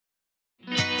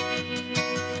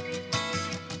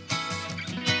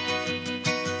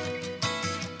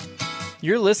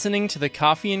You're listening to the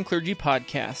Coffee and Clergy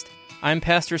Podcast. I'm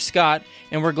Pastor Scott,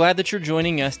 and we're glad that you're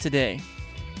joining us today.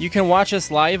 You can watch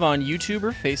us live on YouTube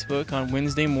or Facebook on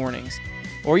Wednesday mornings,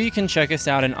 or you can check us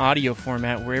out in audio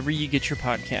format wherever you get your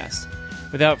podcasts.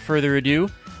 Without further ado,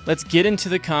 let's get into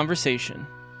the conversation.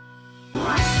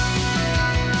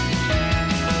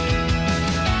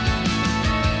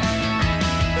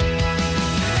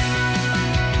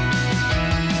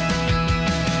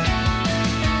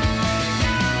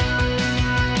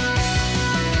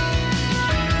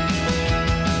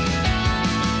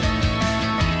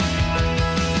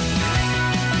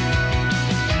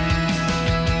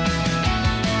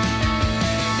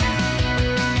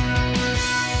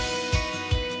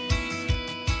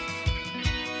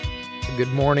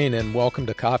 Good morning and welcome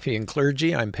to Coffee and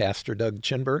Clergy. I'm Pastor Doug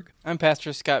Chinberg. I'm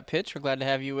Pastor Scott Pitch. We're glad to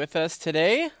have you with us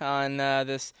today on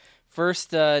this first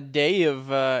day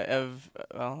of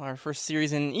our first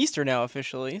series in Easter now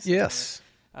officially. So Yes.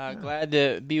 Glad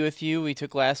to be with you. We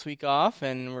took last week off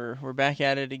and we're back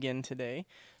at it again today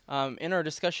in our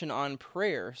discussion on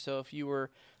prayer. So if you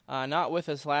were not with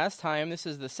us last time, this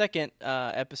is the second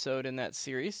episode in that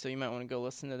series, so you might want to go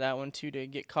listen to that one too to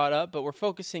get caught up. But we're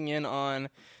focusing in on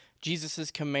Jesus'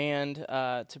 command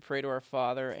to pray to our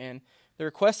Father and the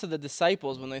request of the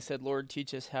disciples when they said, Lord,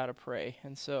 teach us how to pray.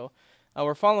 And so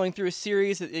we're following through a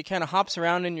series. It kind of hops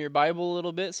around in your Bible a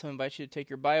little bit, so I invite you to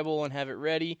take your Bible and have it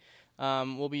ready.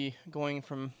 We'll be going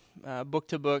from book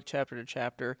to book, chapter to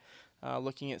chapter,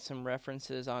 looking at some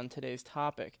references on today's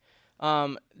topic.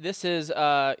 This is,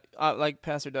 like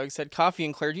Pastor Doug said, Coffee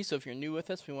and Clergy, so if you're new with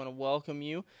us, we want to welcome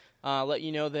you. Let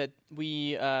you know that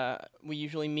we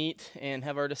usually meet and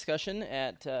have our discussion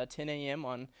at 10 a.m.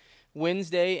 on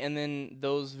Wednesday, and then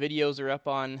those videos are up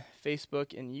on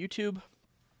Facebook and YouTube,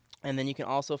 and then you can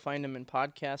also find them in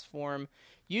podcast form,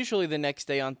 usually the next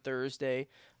day on Thursday,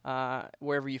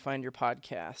 wherever you find your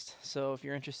podcast. So if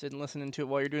you're interested in listening to it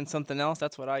while you're doing something else,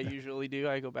 that's what I usually do.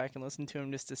 I go back and listen to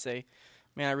them just to say,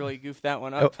 man, I really goofed that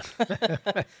one up.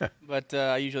 But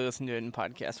I usually listen to it in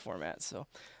podcast format, so...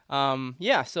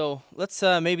 so let's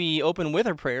maybe open with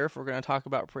a prayer if we're going to talk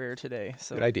about prayer today.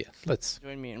 So Good idea. Let's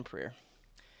join me in prayer.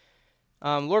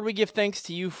 Lord, we give thanks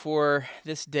to you for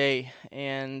this day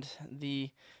and the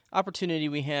opportunity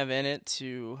we have in it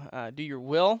to do your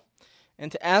will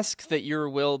and to ask that your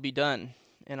will be done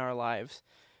in our lives.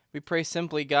 We pray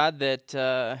simply, God,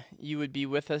 that you would be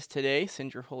with us today,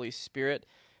 send your Holy Spirit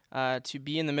to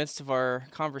be in the midst of our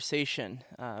conversation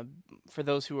for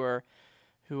those who are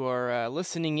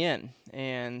listening in,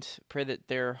 and pray that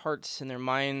their hearts and their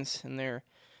minds and their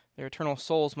eternal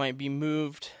souls might be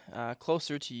moved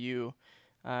closer to you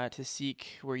to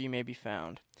seek where you may be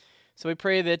found. So we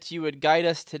pray that you would guide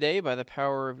us today by the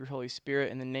power of your Holy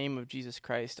Spirit in the name of Jesus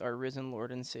Christ, our risen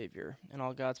Lord and Savior. And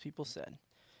all God's people said,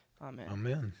 Amen.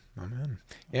 Amen. Amen.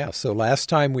 Yeah, so last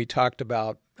time we talked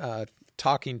about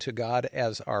talking to God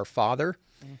as our Father.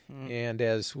 Mm-hmm. And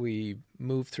as we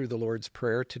move through the Lord's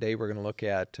Prayer, today we're going to look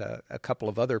at a couple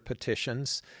of other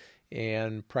petitions.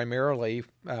 And primarily,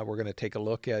 we're going to take a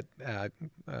look at,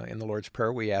 in the Lord's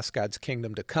Prayer, we ask God's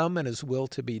kingdom to come and His will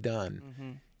to be done.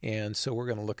 Mm-hmm. And so we're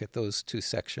going to look at those two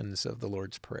sections of the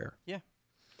Lord's Prayer. Yeah.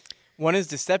 One is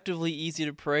deceptively easy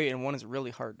to pray, and one is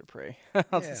really hard to pray.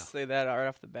 I'll just say that right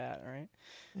off the bat, all right?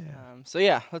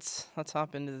 Yeah. Let's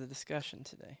hop into the discussion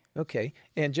today. Okay,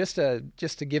 and just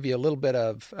to give you a little bit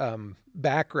of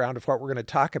background of what we're going to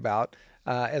talk about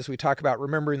as we talk about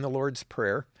remembering the Lord's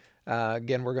Prayer.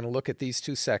 Again, we're going to look at these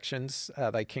two sections: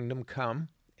 "Thy kingdom come,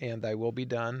 and Thy will be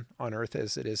done on earth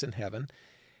as it is in heaven."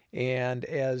 And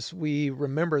as we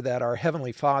remember that our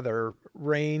Heavenly Father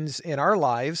reigns in our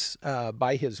lives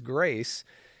by His grace,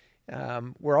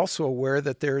 we're also aware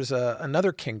that there's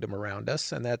another kingdom around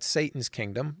us, and that's Satan's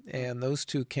kingdom, and those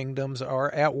two kingdoms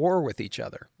are at war with each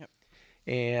other. Yep.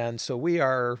 And so we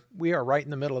are right in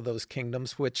the middle of those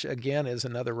kingdoms, which again is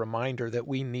another reminder that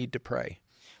we need to pray.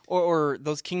 Or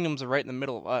those kingdoms are right in the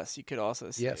middle of us. You could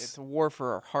also say yes. It's a war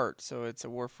for our heart, so it's a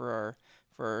war for our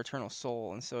eternal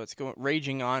soul, and so it's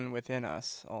raging on within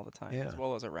us all the time, as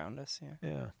well as around us.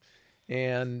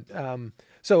 And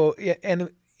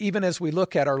and even as we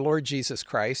look at our Lord Jesus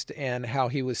Christ and how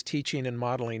He was teaching and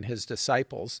modeling His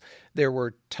disciples, there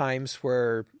were times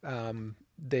where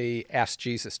they asked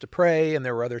Jesus to pray, and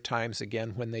there were other times,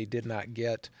 again, when they did not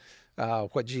get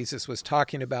what Jesus was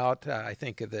talking about. I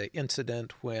think of the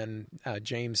incident when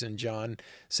James and John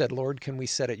said, Lord, can we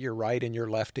sit at your right and your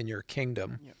left in your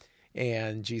kingdom? Yep.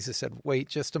 And Jesus said, wait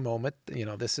just a moment.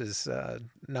 This is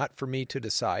not for me to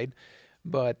decide.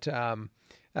 But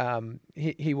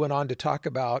he went on to talk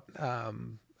about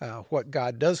what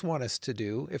God does want us to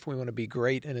do if we want to be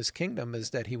great in his kingdom is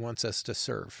that he wants us to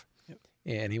serve. Yep.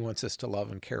 And he wants us to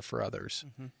love and care for others.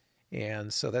 Mm-hmm.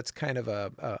 And so that's kind of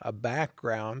a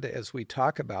background as we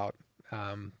talk about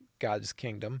God's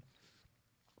kingdom.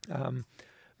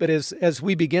 But as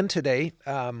we begin today,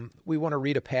 we want to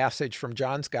read a passage from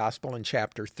John's Gospel in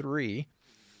chapter 3.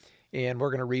 And we're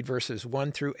going to read verses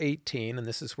 1 through 18. And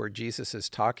this is where Jesus is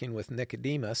talking with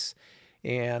Nicodemus.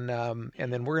 And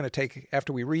then we're going to take,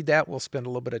 after we read that, we'll spend a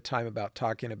little bit of time about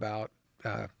talking about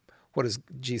what is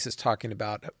Jesus talking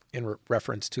about in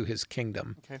reference to his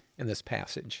kingdom in this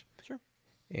passage. Sure.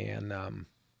 And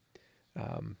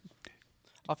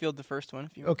I'll field the first one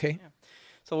if you want. Okay. Yeah.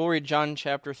 So we'll read John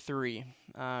chapter 3.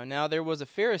 Now there was a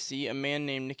Pharisee, a man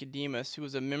named Nicodemus, who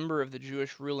was a member of the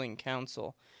Jewish ruling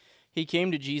council. He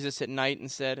came to Jesus at night and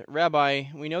said, "Rabbi,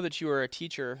 we know that you are a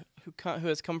teacher who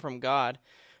has come from God,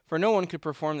 for no one could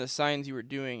perform the signs you are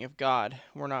doing if God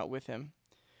were not with him."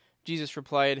 Jesus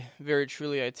replied, "Very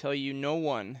truly I tell you, no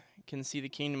one can see the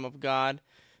kingdom of God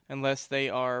unless they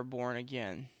are born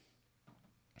again."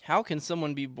 "How can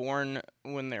someone be born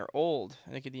when they're old?"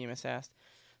 Nicodemus asked.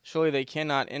 "Surely they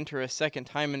cannot enter a second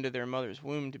time into their mother's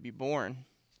womb to be born."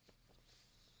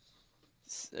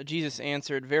 Jesus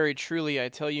answered, "Very truly I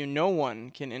tell you, no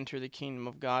one can enter the kingdom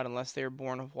of God unless they are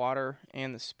born of water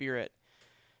and the Spirit.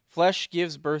 Flesh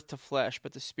gives birth to flesh,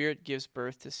 but the Spirit gives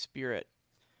birth to spirit.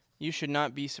 You should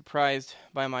not be surprised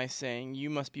by my saying, 'You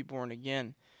must be born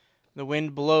again.' The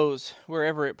wind blows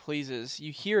wherever it pleases.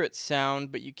 You hear its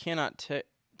sound, but you cannot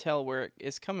tell where it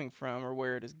is coming from or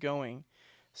where it is going.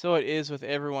 So it is with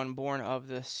everyone born of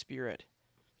the Spirit."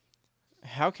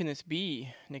 "How can this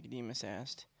be?" Nicodemus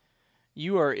asked.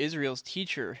 "You are Israel's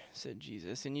teacher," said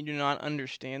Jesus, "and you do not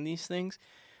understand these things?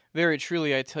 Very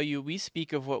truly I tell you, we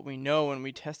speak of what we know and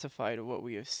we testify to what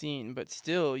we have seen, but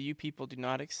still you people do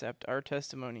not accept our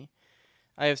testimony.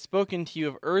 I have spoken to you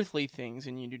of earthly things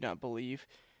and you do not believe.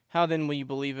 How then will you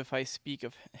believe if I speak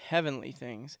of heavenly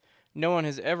things? No one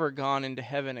has ever gone into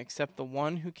heaven except the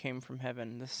one who came from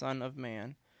heaven, the Son of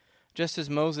Man. Just as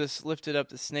Moses lifted up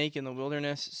the snake in the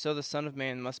wilderness, so the Son of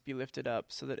Man must be lifted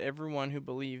up, so that everyone who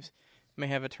believes may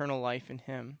have eternal life in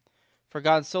him. For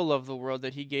God so loved the world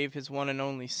that he gave his one and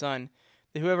only Son,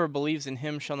 that whoever believes in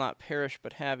him shall not perish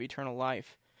but have eternal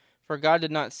life. For God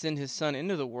did not send his Son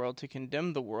into the world to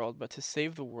condemn the world, but to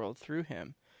save the world through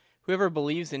him. Whoever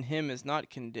believes in him is not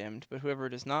condemned, but whoever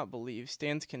does not believe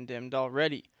stands condemned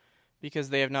already, because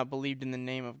they have not believed in the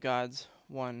name of God's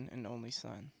one and only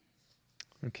Son."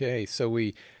 Okay, so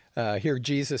we hear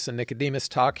Jesus and Nicodemus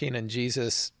talking, and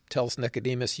Jesus tells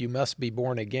Nicodemus, "You must be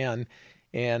born again."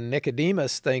 And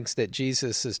Nicodemus thinks that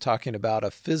Jesus is talking about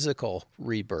a physical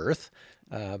rebirth,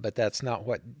 but that's not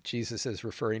what Jesus is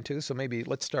referring to. So maybe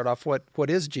let's start off, what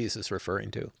is Jesus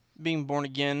referring to? Being born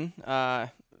again,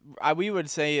 we would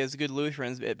say as good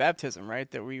Lutherans at baptism, right,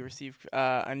 that we receive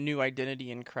a new identity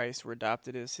in Christ. We're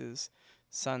adopted as his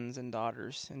sons and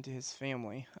daughters into his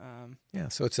family.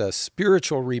 So it's a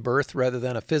spiritual rebirth rather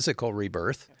than a physical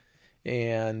rebirth.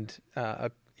 And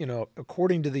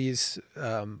according to these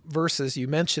verses, you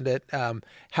mentioned it,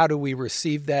 how do we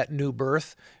receive that new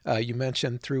birth? You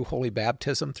mentioned through holy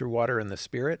baptism, through water and the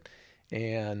Spirit.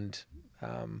 And,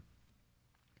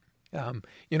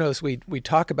 as we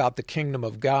talk about the kingdom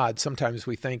of God, sometimes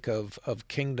we think of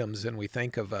kingdoms and we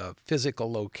think of a physical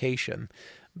location.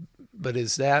 But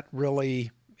is that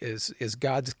really, is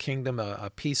God's kingdom a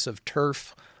piece of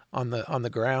turf on the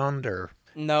ground, or?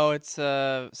 No, it's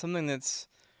something that's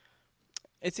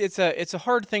it's a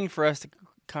hard thing for us to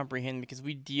comprehend because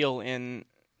we deal in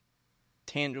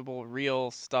tangible,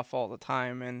 real stuff all the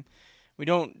time, and we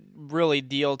don't really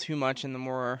deal too much in the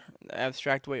more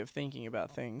abstract way of thinking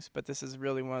about things. But this is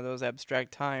really one of those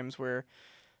abstract times where,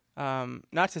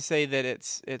 not to say that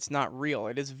it's not real.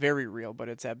 It is very real, but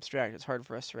it's abstract. It's hard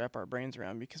for us to wrap our brains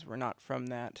around because we're not from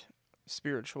that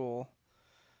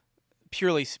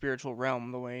purely spiritual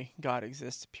realm, the way God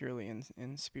exists purely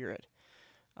in spirit.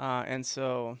 And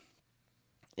so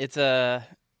it's all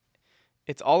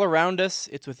around us.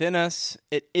 It's within us.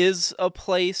 It is a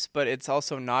place, but it's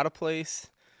also not a place.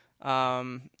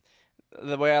 The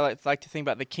way I like to think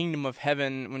about the kingdom of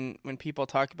heaven, when people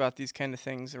talk about these kind of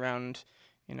things around,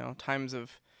 times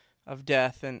of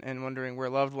death and wondering where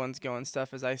loved ones go and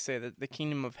stuff, as I say that the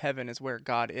kingdom of heaven is where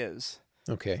God is.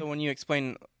 Okay. So when you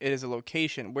explain it as a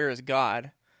location, where is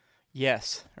God?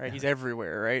 Yes, right? Yeah. He's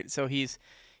everywhere, right? So he's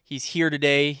here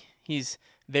today. He's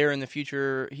there in the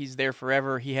future. He's there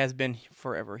forever. He has been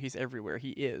forever. He's everywhere. He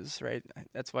is, right?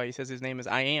 That's why he says his name is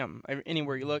I am.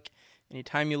 Anywhere you look,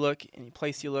 anytime you look, any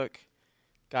place you look,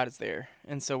 God is there.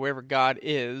 And so wherever God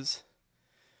is,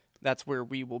 that's where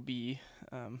we will be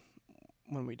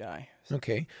when we die.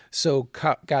 Okay, so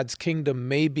God's kingdom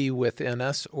may be within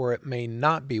us, or it may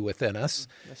not be within us.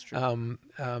 That's true.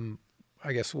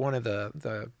 I guess one of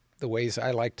the ways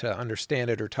I like to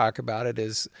understand it or talk about it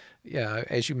is,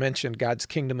 as you mentioned, God's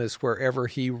kingdom is wherever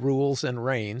He rules and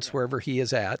reigns, wherever He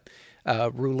is at,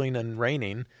 ruling and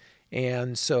reigning.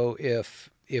 And so,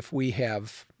 if we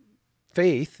have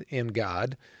faith in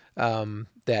God,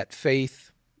 that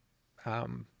faith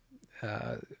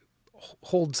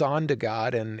holds on to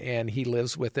God, and He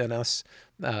lives within us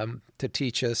to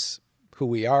teach us who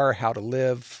we are, how to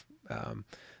live,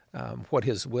 what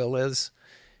His will is.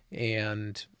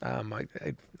 And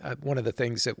one of the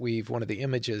things that one of the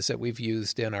images that we've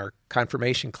used in our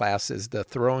confirmation class is the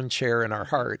throne chair in our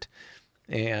heart.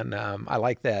 And I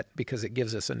like that because it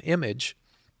gives us an image.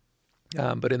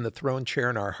 But in the throne chair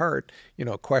in our heart,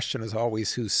 a question is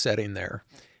always who's sitting there.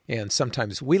 And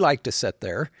sometimes we like to sit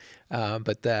there,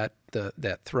 but that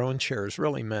throne chair is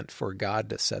really meant for God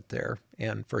to sit there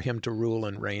and for Him to rule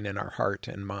and reign in our heart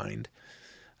and mind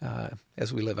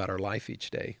as we live out our life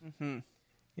each day. Mm-hmm.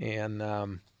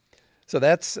 And so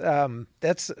that's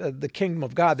the kingdom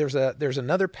of God. There's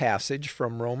another passage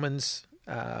from Romans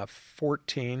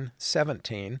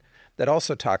 14:17 that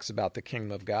also talks about the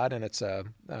kingdom of God, and it's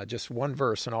just one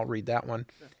verse, and I'll read that one.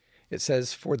 Sure. It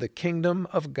says, "For the kingdom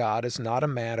of God is not a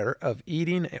matter of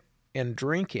eating and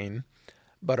drinking,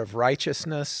 but of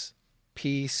righteousness,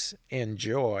 peace, and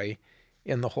joy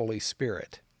in the Holy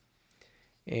Spirit."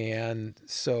 And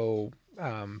so,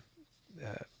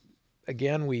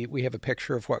 again, we have a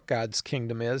picture of what God's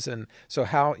kingdom is. And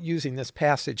so using this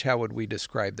passage, how would we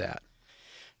describe that?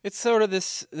 It's sort of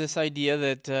this idea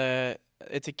that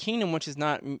it's a kingdom which is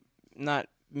not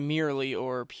merely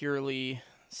or purely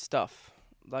stuff.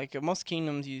 Like most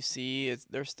kingdoms you see,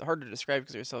 they're hard to describe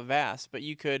because they're so vast, but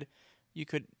you could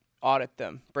audit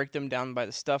them, break them down by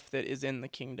the stuff that is in the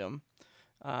kingdom,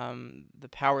 the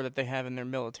power that they have in their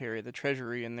military, the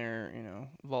treasury in their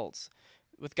vaults.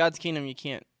 With God's kingdom, you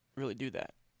can't really do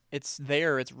that. It's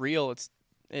there, it's real,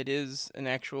 it is an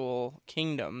actual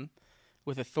kingdom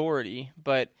with authority,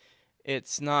 but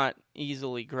it's not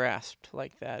easily grasped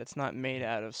like that. It's not made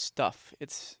out of stuff.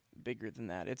 It's bigger than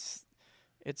that.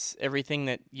 It's everything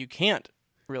that you can't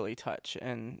really touch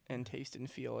and taste and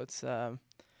feel. It's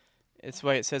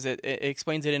why it says it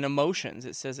explains it in emotions.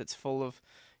 It says it's full of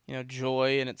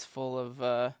joy, and it's full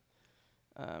of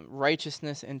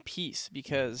righteousness and peace,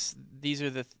 because these are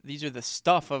the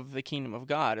stuff of the kingdom of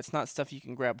God. It's not stuff you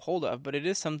can grab hold of, but it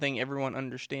is something everyone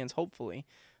understands, hopefully,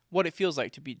 what it feels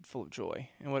like to be full of joy,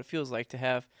 and what it feels like to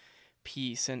have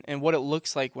peace, and what it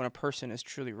looks like when a person is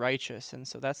truly righteous. And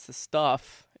so that's the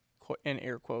stuff, in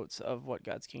air quotes, of what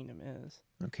God's kingdom is.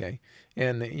 Okay.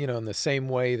 And in the same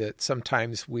way that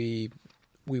sometimes we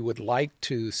would like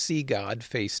to see God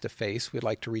face to face, we'd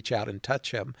like to reach out and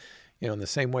touch Him. In the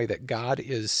same way that God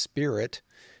is spirit,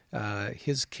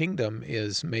 His kingdom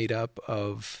is made up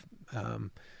of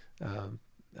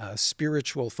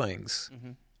spiritual things.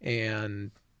 Mm-hmm.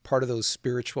 And part of those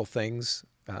spiritual things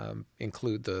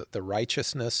include the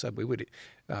righteousness. We would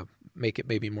make it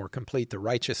maybe more complete, the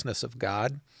righteousness of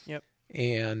God. Yep.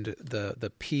 And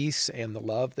the peace and the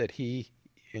love that He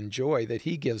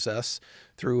gives us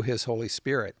through His Holy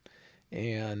Spirit.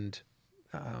 And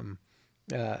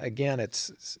again,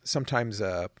 it's sometimes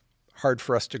hard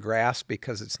for us to grasp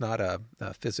because it's not a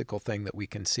physical thing that we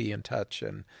can see and touch.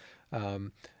 And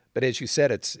but as you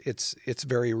said, it's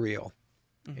very real.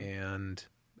 Mm-hmm.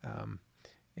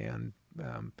 And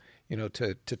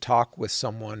to talk with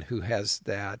someone who has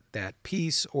that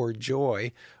peace or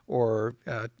joy, or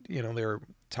there are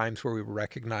times where we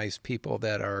recognize people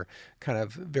that are kind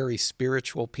of very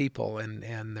spiritual people,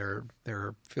 and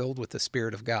they're filled with the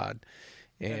Spirit of God,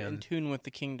 and in tune with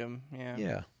the kingdom.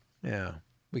 Yeah.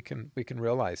 We can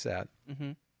realize that.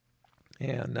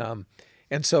 Mm-hmm.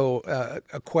 And so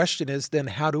a question is then,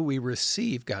 how do we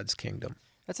receive God's kingdom?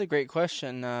 That's a great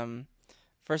question.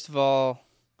 First of all,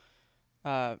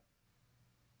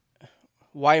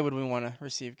 why would we want to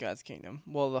receive God's kingdom?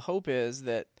 Well, the hope is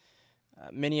that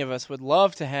many of us would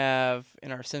love to have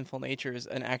in our sinful natures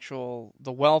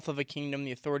the wealth of a kingdom,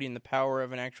 the authority and the power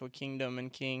of an actual kingdom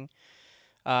and king.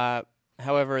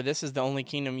 However, this is the only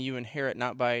kingdom you inherit,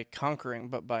 not by conquering,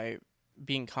 but by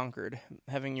being conquered,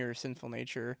 having your sinful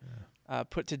nature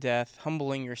put to death,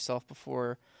 humbling yourself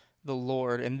before the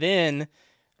Lord, and then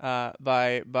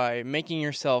by making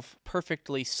yourself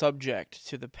perfectly subject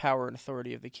to the power and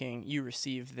authority of the king, you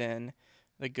receive then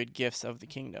the good gifts of the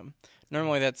kingdom.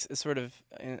 Normally that's sort of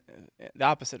the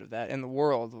opposite of that. In the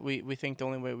world, we think the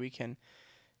only way we can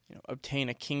obtain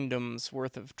a kingdom's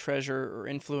worth of treasure or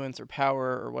influence or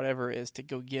power or whatever it is, to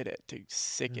go get it, to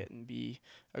seek it and be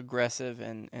aggressive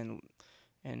and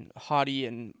haughty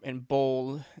and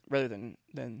bold rather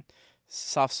than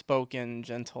soft-spoken,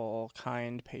 gentle,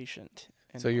 kind, patient.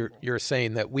 So you're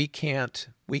saying that we can't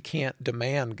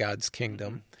demand God's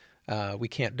kingdom. We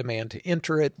can't demand to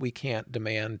enter it. We can't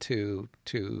demand to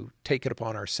take it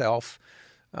upon ourselves.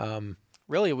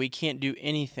 Really, we can't do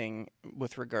anything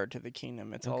with regard to the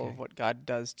kingdom. It's all of what God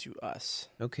does to us.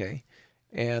 Okay.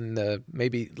 And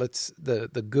maybe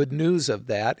the good news of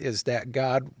that is that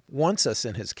God wants us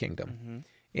in his kingdom.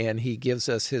 And he gives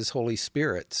us his Holy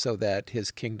Spirit so that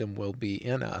his kingdom will be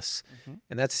in us.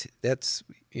 And that's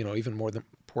even more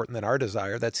important than our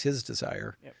desire. That's his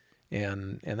desire. Yep.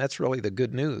 And that's really the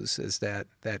good news, is that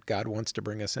God wants to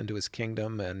bring us into his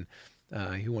kingdom, and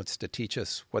he wants to teach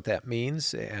us what that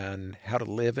means and how to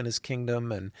live in his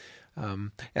kingdom,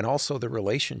 and also the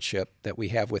relationship that we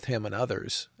have with him and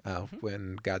others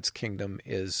when God's kingdom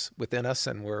is within us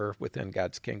and we're within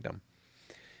God's kingdom.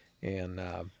 And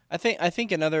I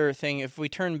think another thing, if we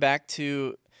turn back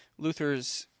to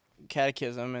Luther's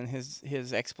catechism and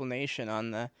his explanation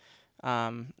on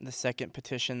the second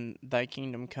petition, "Thy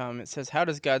kingdom come," it says, "How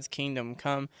does God's kingdom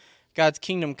come? God's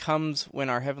kingdom comes when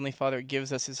our Heavenly Father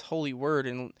gives us his holy word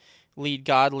and lead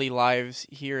godly lives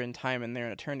here in time and there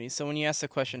in eternity." So when you ask the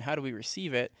question, how do we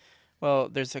receive it? Well,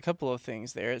 there's a couple of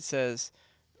things there. It says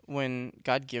when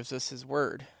God gives us his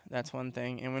word, that's one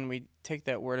thing. And when we take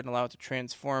that word and allow it to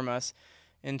transform us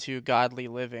into godly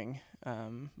living,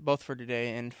 both for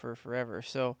today and for forever.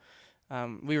 So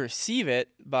we receive it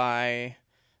by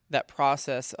that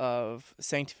process of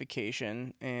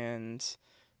sanctification and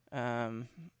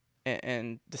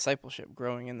discipleship,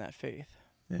 growing in that faith.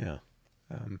 Yeah.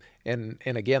 And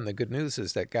again, the good news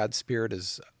is that God's Spirit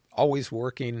is always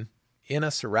working in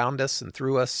us, around us, and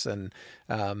through us, and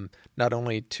not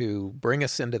only to bring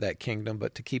us into that kingdom,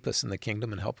 but to keep us in the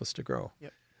kingdom and help us to grow.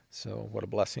 Yep. So what a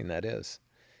blessing that is.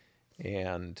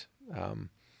 And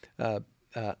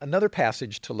another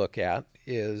passage to look at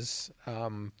is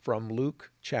from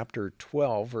Luke chapter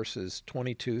 12, verses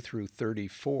 22 through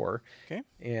 34. Okay.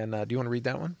 And do you want to read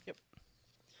that one? Yep.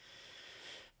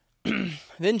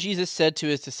 Then Jesus said to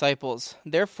his disciples,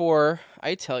 "Therefore,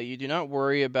 I tell you, do not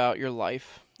worry about your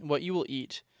life, what you will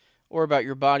eat, or about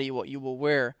your body, what you will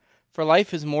wear. For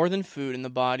life is more than food, and the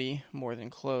body more than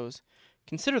clothes.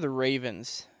 Consider the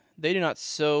ravens. They do not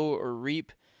sow or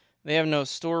reap. They have no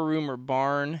storeroom or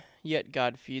barn, yet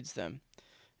God feeds them.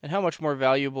 And how much more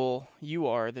valuable you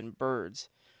are than birds.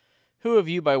 Who of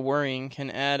you by worrying can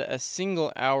add a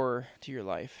single hour to your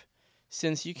life?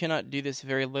 Since you cannot do this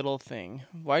very little thing,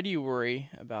 why do you worry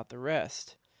about the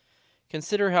rest?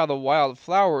 Consider how the wild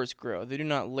flowers grow. They do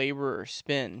not labor or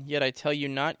spin. Yet I tell you,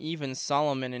 not even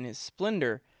Solomon in his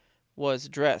splendor was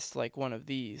dressed like one of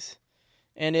these.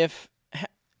 And if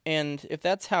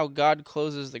that's how God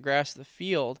clothes the grass of the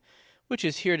field, which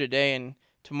is here today and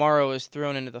tomorrow is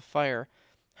thrown into the fire,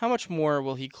 how much more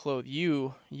will he clothe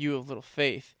you, you of little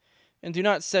faith? And do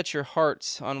not set your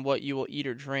hearts on what you will eat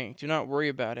or drink. Do not worry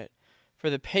about it. For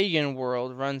the pagan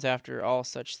world runs after all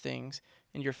such things,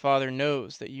 and your Father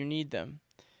knows that you need them.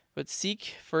 But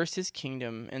seek first his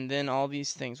kingdom, and then all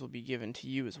these things will be given to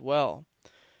you as well.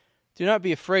 Do not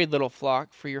be afraid, little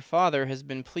flock, for your Father has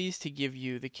been pleased to give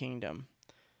you the kingdom.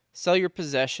 Sell your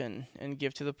possession and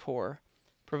give to the poor.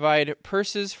 Provide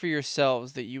purses for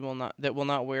yourselves that will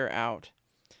not wear out,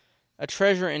 a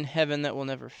treasure in heaven that will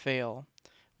never fail,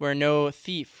 where no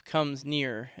thief comes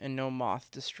near and no moth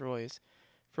destroys.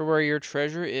 For where your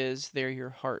treasure is, there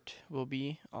your heart will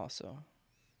be also.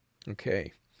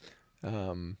 Okay.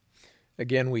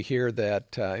 Again, we hear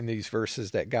that in these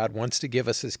verses that God wants to give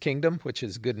us his kingdom, which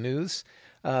is good news.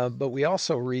 But we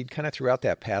also read kind of throughout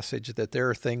that passage that there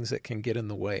are things that can get in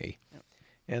the way. Yep.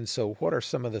 And so what are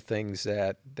some of the things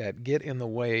that get in the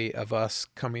way of us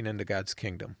coming into God's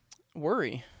kingdom?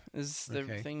 Worry is the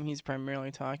thing he's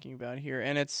primarily talking about here.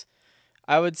 And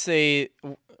I would say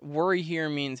worry here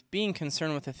means being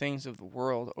concerned with the things of the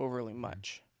world overly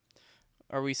much.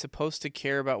 Are we supposed to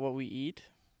care about what we eat?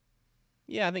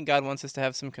 Yeah, I think God wants us to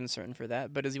have some concern for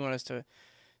that. But does he want us to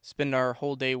spend our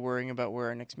whole day worrying about where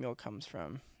our next meal comes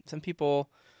from? Some people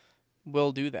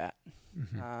will do that.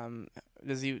 Mm-hmm.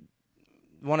 Does he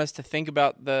want us to think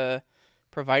about the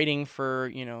providing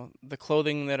for, the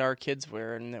clothing that our kids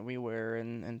wear and that we wear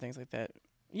and things like that?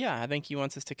 Yeah, I think he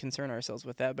wants us to concern ourselves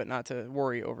with that, but not to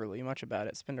worry overly much about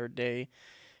it. Spend our day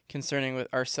concerning with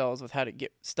ourselves with how to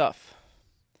get stuff.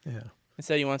 Yeah.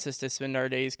 Instead, he wants us to spend our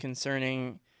days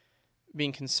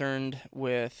being concerned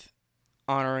with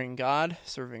honoring God,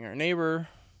 serving our neighbor,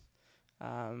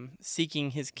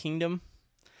 seeking His kingdom,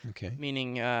 Okay.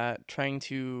 meaning trying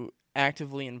to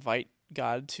actively invite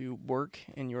God to work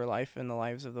in your life and the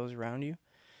lives of those around you,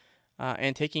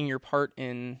 and taking your part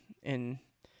in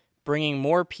bringing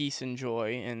more peace and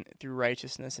joy and through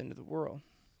righteousness into the world.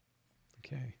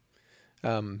 Okay.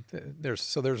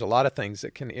 There's a lot of things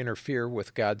that can interfere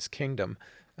with God's kingdom.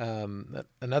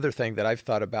 Another thing that I've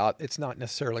thought about, it's not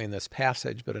necessarily in this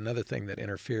passage, but another thing that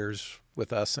interferes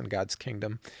with us and God's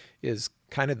kingdom is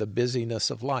kind of the busyness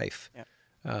of life. Yeah.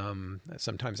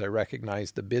 Sometimes I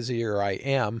recognize the busier I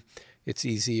am, it's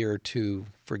easier to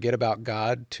forget about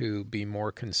God, to be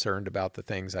more concerned about the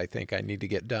things I think I need to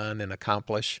get done and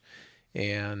accomplish.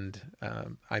 And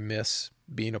I miss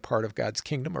being a part of God's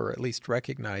kingdom, or at least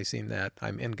recognizing that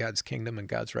I'm in God's kingdom and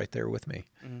God's right there with me.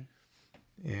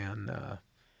 Mm-hmm. And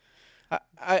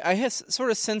I have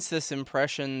sort of sense this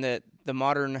impression that the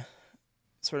modern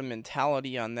sort of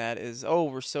mentality on that is, oh,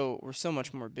 we're so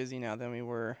much more busy now than we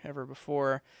were ever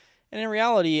before. And in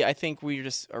reality, I think we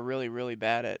just are really, really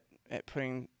bad at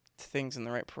putting things in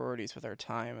the right priorities with our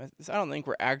time. I don't think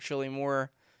we're actually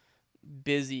more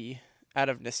busy out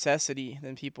of necessity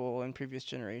than people in previous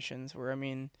generations, where, I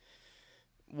mean,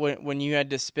 when you had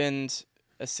to spend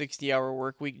a 60-hour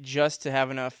work week just to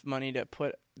have enough money to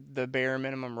put the bare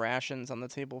minimum rations on the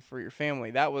table for your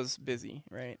family, that was busy,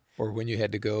 right? Or when you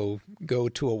had to go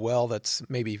to a well that's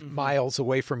maybe Mm-hmm. miles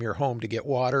away from your home to get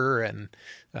water and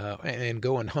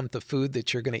go and hunt the food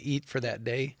that you're going to eat for that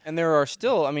day. And there are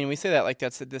still, I mean, we say that like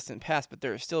that's the distant past, but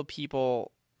there are still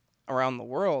people around the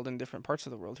world, in different parts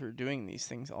of the world, who are doing these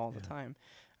things all the time.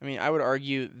 I mean, I would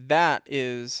argue that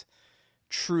is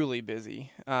truly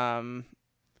busy.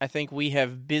 I think we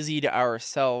have busied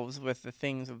ourselves with the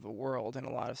things of the world in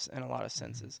a lot of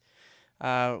senses.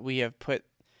 We have put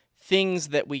things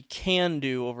that we can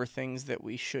do over things that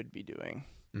we should be doing.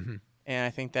 Mm-hmm. And I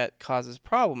think that causes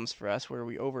problems for us, where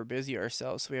we overbusy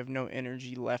ourselves, so we have no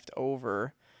energy left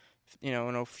over,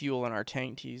 no fuel in our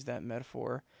tank, to use that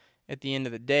metaphor, at the end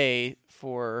of the day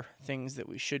for things that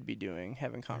we should be doing,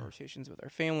 having conversations with our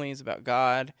families about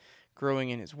God, growing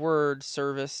in His Word,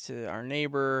 service to our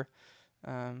neighbor,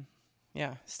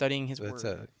 studying His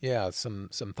Word.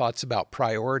 Some thoughts about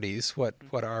priorities. What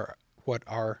are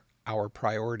our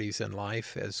priorities in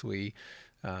life as we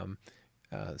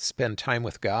spend time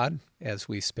with God, as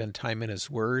we spend time in His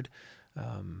Word?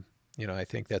 I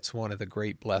think that's one of the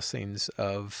great blessings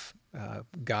of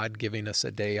God giving us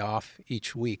a day off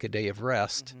each week, a day of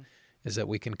rest, mm-hmm. is that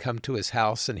we can come to His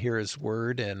house and hear His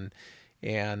Word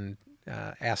and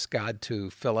ask God to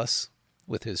fill us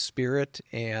with His Spirit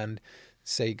and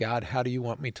say, God, how do you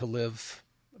want me to live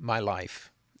my life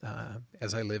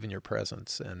as I live in your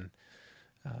presence? And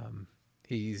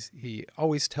He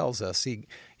always tells us, He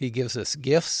gives us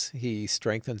gifts, He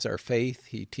strengthens our faith,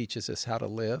 He teaches us how to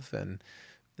live.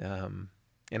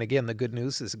 And again, the good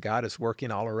news is God is working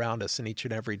all around us, and each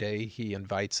and every day He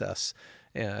invites us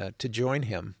to join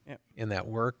Him in that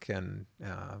work. And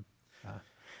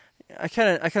I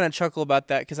kind of chuckle about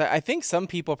that, because I think some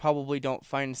people probably don't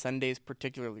find Sundays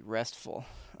particularly restful.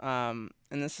 And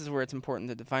this is where it's important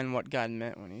to define what God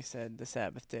meant when He said the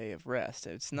Sabbath day of rest.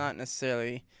 It's not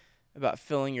necessarily about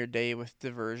filling your day with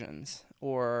diversions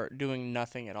or doing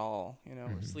nothing at all, mm-hmm.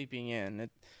 or sleeping in.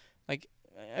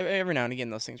 Every now and again,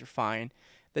 those things are fine.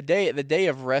 The day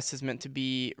of rest is meant to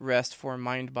be rest for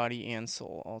mind, body, and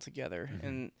soul altogether. Mm-hmm.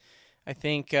 And I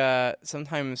think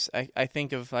sometimes I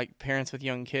think of like parents with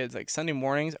young kids, like Sunday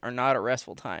mornings are not a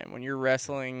restful time. When you're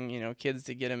wrestling, kids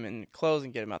to get them in clothes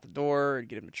and get them out the door and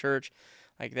get them to church,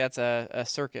 like that's a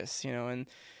circus, and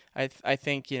I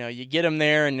think, you get them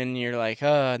there and then you're like,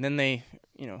 and then they,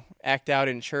 act out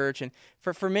in church. And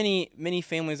for many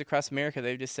families across America,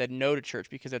 they've just said no to church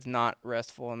because it's not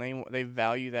restful, and they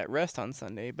value that rest on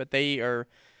Sunday. But they are,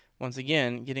 once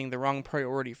again, getting the wrong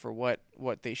priority for what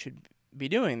they should be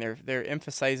doing. They're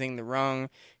emphasizing the wrong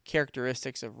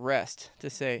characteristics of rest to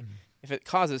say, mm-hmm. if it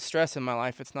causes stress in my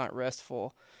life, it's not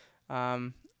restful.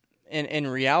 And in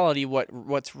reality,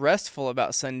 what's restful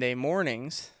about Sunday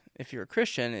mornings, if you're a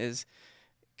Christian, is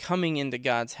coming into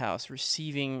God's house,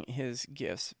 receiving His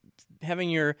gifts, having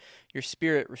your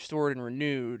spirit restored and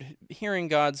renewed, hearing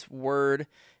God's word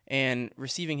and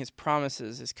receiving His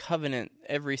promises, His covenant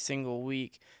every single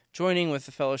week, joining with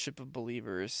the fellowship of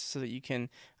believers so that you can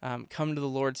come to the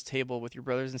Lord's table with your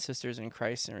brothers and sisters in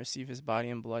Christ and receive His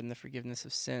body and blood and the forgiveness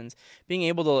of sins, being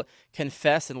able to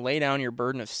confess and lay down your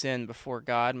burden of sin before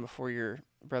God and before your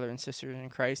brother and sister in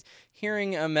Christ,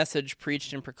 hearing a message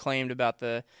preached and proclaimed about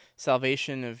the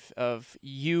salvation of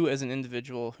you as an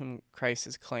individual whom Christ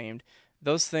has claimed.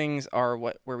 Those things are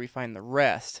where we find the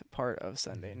rest part of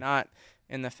Sunday, not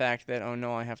in the fact that, oh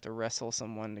no, I have to wrestle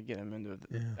someone to get them into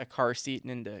a car seat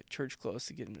and into church clothes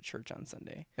to get them to church on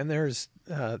Sunday. And there's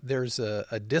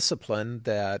a discipline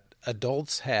that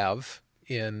adults have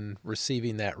in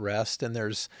receiving that rest, and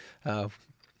there's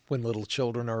when little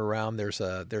children are around, there's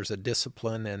a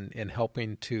discipline in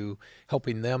helping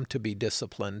them to be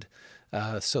disciplined,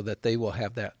 so that they will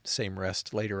have that same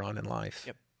rest later on in life.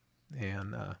 Yep.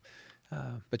 And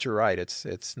but you're right,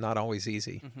 it's not always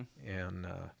easy, and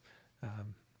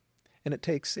it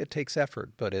takes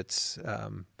effort, but it's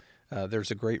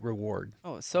there's a great reward.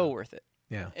 Oh, it's so worth it.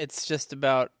 Yeah. It's just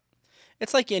about,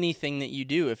 it's like anything that you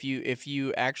do. If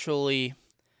you actually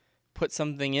put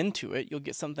something into it, you'll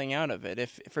get something out of it.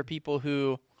 If for people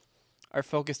who are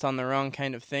focused on the wrong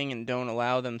kind of thing and don't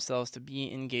allow themselves to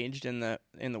be engaged in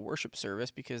the worship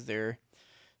service because they're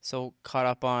so caught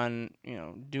up on,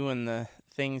 doing the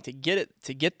thing to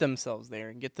get themselves there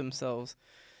and get themselves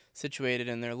situated,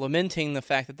 and they're lamenting the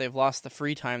fact that they've lost the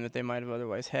free time that they might have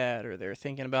otherwise had, or they're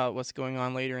thinking about what's going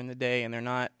on later in the day, and they're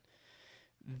not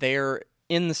there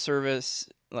in the service,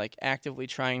 like actively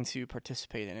trying to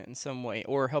participate in it in some way,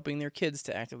 or helping their kids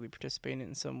to actively participate in it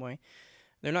in some way,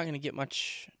 they're not going to get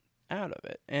much out of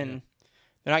it, and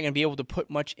they're not going to be able to put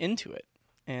much into it.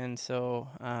 And so,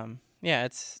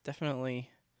 it's definitely,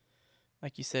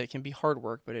 like you said, it can be hard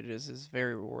work, but it is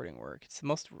very rewarding work. It's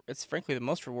frankly the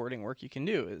most rewarding work you can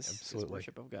do is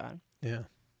worship of God. Yeah.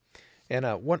 And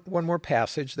one more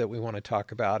passage that we want to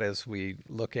talk about as we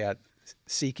look at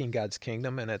seeking God's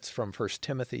kingdom, and it's from 1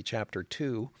 Timothy chapter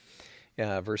 2,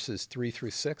 verses 3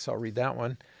 through 6. I'll read that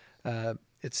one.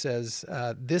 It says,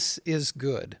 "This is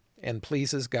good and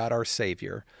pleases God our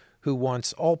Savior, who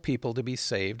wants all people to be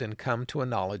saved and come to a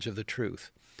knowledge of the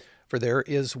truth. For there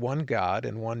is one God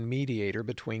and one mediator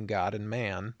between God and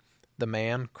man, the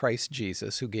man Christ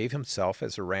Jesus, who gave himself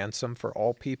as a ransom for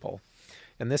all people.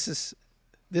 And this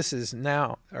has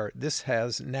now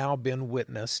been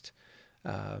witnessed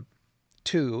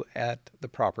to at the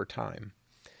proper time."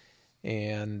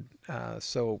 And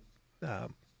so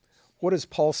what is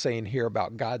Paul saying here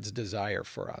about God's desire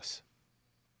for us?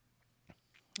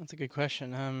 That's a good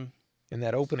question. In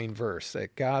that opening verse,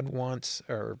 that God wants,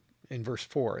 or in verse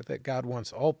 4, that God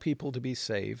wants all people to be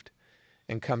saved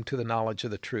and come to the knowledge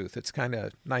of the truth. It's kind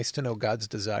of nice to know God's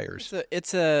desires.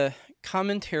 It's a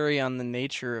commentary on the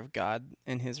nature of God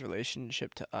and his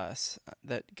relationship to us,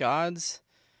 that God's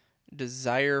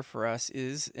desire for us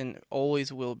is and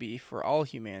always will be for all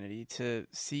humanity to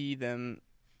see them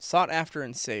sought after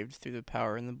and saved through the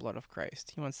power and the blood of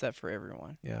Christ. He wants that for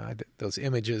everyone. Yeah, those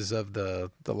images of the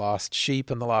lost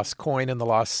sheep and the lost coin and the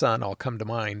lost son all come to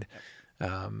mind.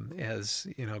 As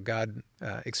God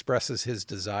expresses his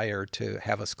desire to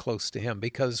have us close to him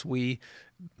because we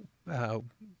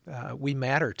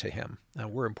matter to him.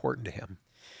 We're important to him.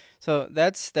 So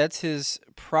that's his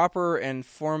proper and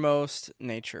foremost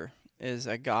nature, is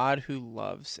a God who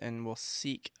loves and will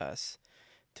seek us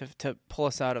to pull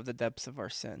us out of the depths of our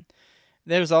sin.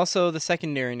 There's also the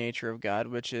secondary nature of God,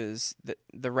 which is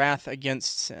the wrath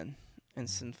against sin and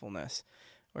sinfulness,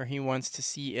 where he wants to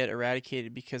see it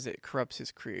eradicated because it corrupts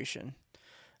his creation.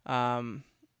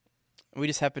 We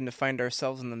just happen to find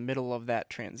ourselves in the middle of that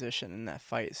transition, in that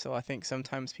fight. So I think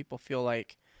sometimes people feel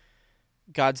like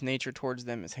God's nature towards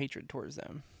them is hatred towards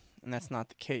them, and that's not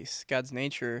the case. God's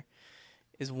nature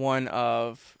is one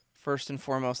of, first and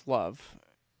foremost, love,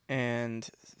 and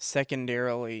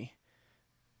secondarily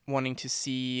wanting to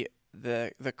see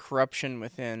the corruption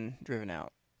within driven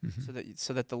out. Mm-hmm.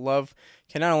 so that the love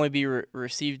can not only be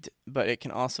received, but it can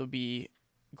also be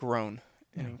grown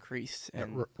and increased.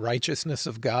 And righteousness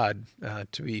of God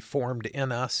to be formed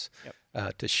in us,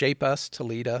 to shape us, to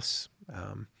lead us.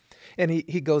 And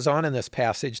he goes on in this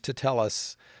passage to tell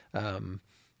us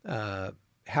how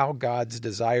God's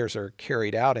desires are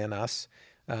carried out in us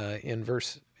in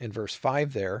verse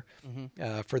 5 there.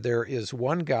 Mm-hmm. For there is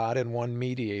one God and one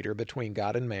mediator between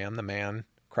God and man, the man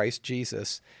Christ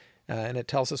Jesus. And it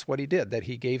tells us what he did, that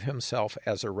he gave himself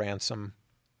as a ransom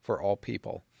for all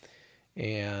people.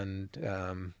 And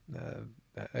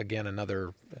again,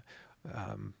 another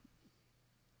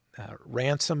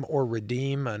ransom or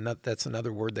redeem, that's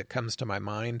another word that comes to my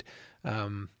mind.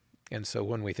 And so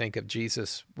when we think of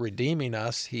Jesus redeeming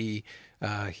us, he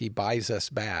buys us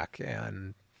back.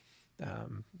 And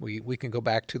we can go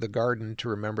back to the garden to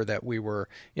remember that we were,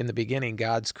 in the beginning,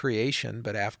 God's creation,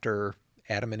 but after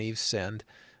Adam and Eve sinned,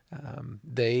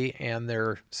 they and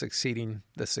the succeeding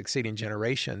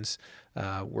generations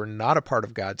were not a part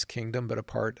of God's kingdom, but a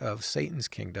part of Satan's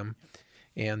kingdom.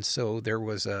 And so there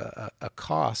was a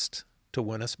cost to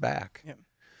win us back. Yep.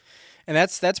 And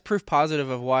that's proof positive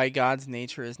of why God's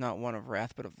nature is not one of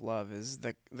wrath but of love, is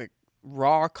the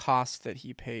raw cost that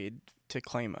he paid to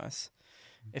claim us.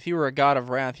 If he were a God of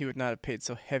wrath, he would not have paid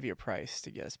so heavy a price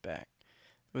to get us back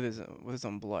with his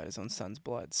own blood, his own son's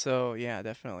blood. So yeah,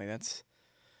 definitely that's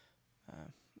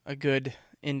a good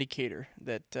indicator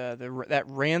that that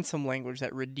ransom language,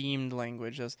 that redeemed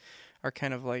language, those are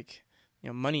kind of like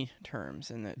money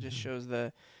terms, and that just shows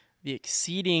the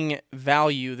exceeding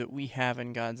value that we have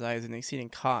in God's eyes and the exceeding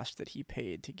cost that he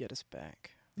paid to get us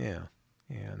back. Yeah,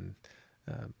 and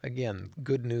again,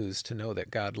 good news to know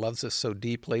that God loves us so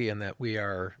deeply and that we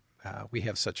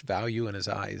have such value in his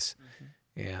eyes.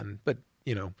 But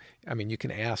I mean, you can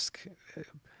ask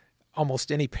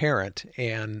almost any parent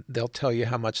and they'll tell you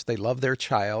how much they love their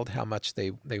child, how much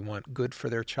they want good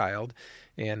for their child.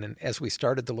 And as we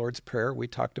started the Lord's Prayer, we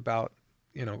talked about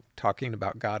talking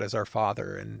about God as our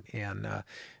Father, and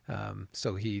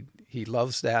so he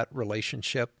loves that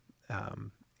relationship,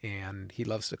 and he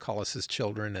loves to call us his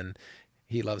children, and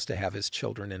he loves to have his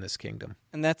children in his kingdom.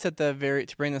 And that's to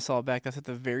bring this all back, that's at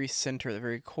the very center, the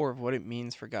very core of what it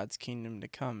means for God's kingdom to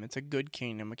come. It's a good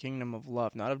kingdom, a kingdom of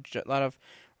love, not of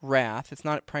wrath. It's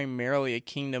not primarily a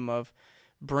kingdom of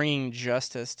bringing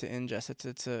justice to injustice.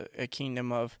 It's a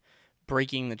kingdom of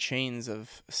breaking the chains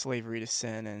of slavery to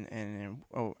sin and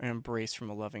an embrace from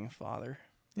a loving Father.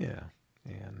 Yeah,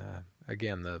 and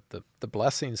again, the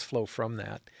blessings flow from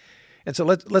that. And so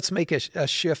let's make a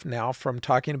shift now from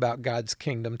talking about God's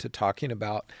kingdom to talking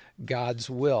about God's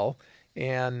will.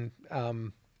 And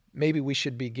maybe we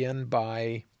should begin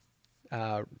by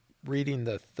reading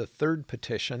the third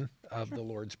petition of the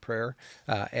Lord's Prayer,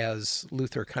 as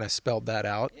Luther kind of spelled that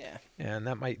out. Yeah. And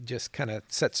that might just kind of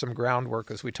set some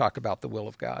groundwork as we talk about the will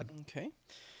of God. Okay.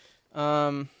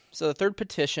 So the third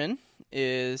petition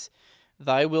is,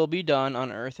 "Thy will be done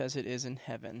on earth as it is in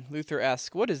heaven." Luther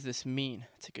asks, what does this mean?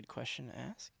 It's a good question to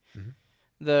ask. Mm-hmm.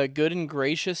 The good and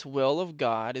gracious will of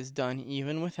God is done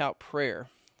even without prayer,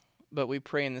 but we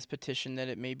pray in this petition that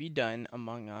it may be done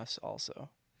among us also.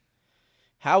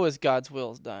 How is God's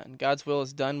will done? God's will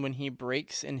is done when he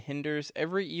breaks and hinders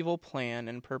every evil plan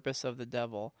and purpose of the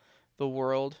devil, the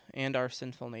world, and our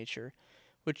sinful nature,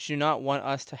 which do not want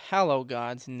us to hallow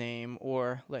God's name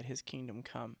or let his kingdom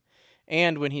come.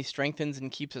 And when he strengthens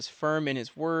and keeps us firm in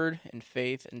his word and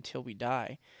faith until we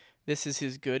die. This is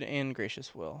his good and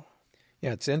gracious will.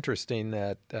 Yeah, it's interesting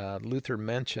that Luther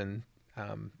mentioned,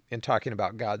 in talking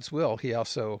about God's will, he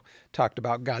also talked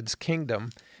about God's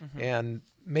kingdom. Mm-hmm. And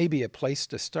maybe a place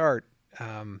to start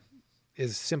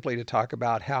is simply to talk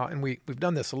about how, and we've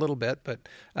done this a little bit, but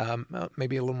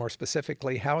maybe a little more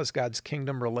specifically, how is God's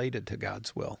kingdom related to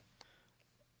God's will?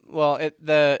 Well,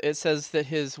 it says that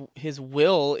his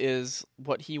will is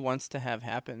what he wants to have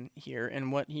happen here,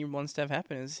 and what he wants to have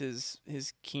happen is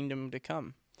his kingdom to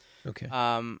come. Okay.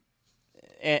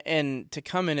 And to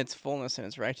come in its fullness and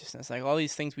its righteousness, like all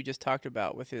these things we just talked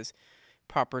about with his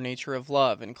proper nature of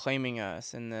love and claiming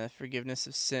us and the forgiveness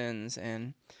of sins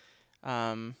and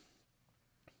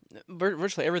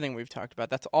virtually everything we've talked about,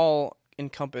 that's all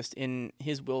encompassed in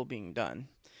his will being done.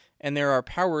 And there are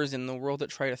powers in the world that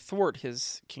try to thwart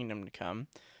his kingdom to come,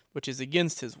 which is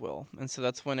against his will. And so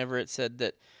that's whenever it said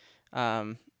that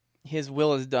his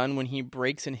will is done when he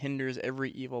breaks and hinders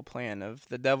every evil plan of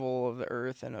the devil, of the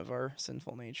earth, and of our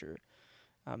sinful nature.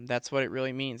 That's what it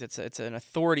really means. It's an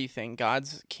authority thing.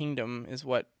 God's kingdom is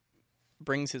what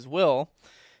brings his will,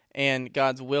 and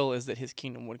God's will is that his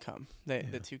kingdom would come.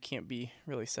 The two can't be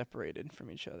really separated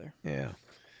from each other. Yeah.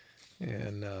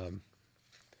 And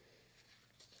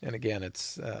again,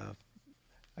 it's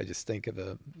I just think of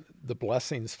the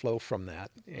blessings flow from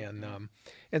that,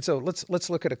 and so let's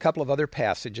look at a couple of other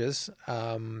passages.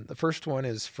 The first one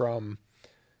is from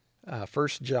 1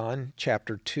 John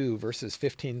chapter 2, verses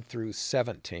 15 through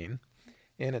 17,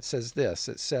 and it says this.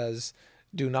 It says,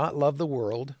 "Do not love the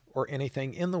world or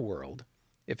anything in the world.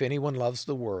 If anyone loves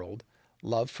the world,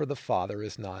 love for the Father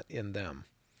is not in them.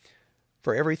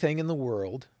 For everything in the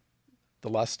world, the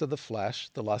lust of the flesh,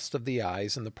 the lust of the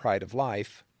eyes, and the pride of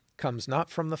life, comes not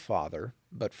from the Father,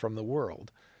 but from the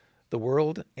world. The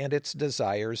world and its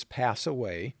desires pass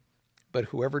away, but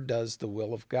whoever does the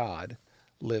will of God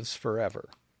lives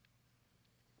forever."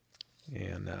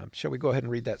 And shall we go ahead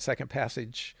and read that second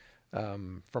passage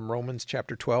from Romans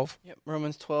chapter 12? Yep,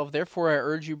 Romans 12. "Therefore I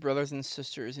urge you, brothers and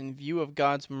sisters, in view of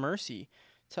God's mercy,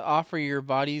 to offer your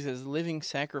bodies as living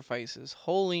sacrifices,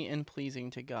 holy and pleasing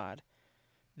to God.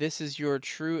 This is your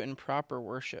true and proper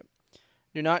worship.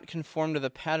 Do not conform to the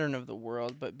pattern of the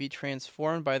world, but be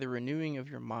transformed by the renewing of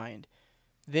your mind.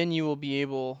 Then you will be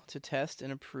able to test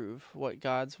and approve what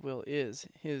God's will is,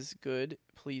 his good,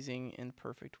 pleasing, and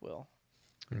perfect will."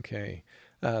 Okay.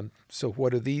 So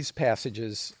what do these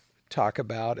passages talk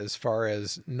about as far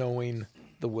as knowing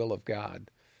the will of God?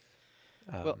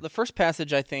 Well, the first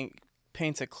passage I think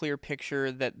paints a clear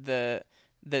picture that the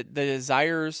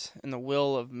desires and the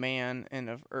will of man and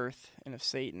of earth and of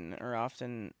Satan are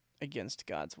often against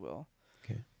God's will.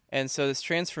 Okay. And so this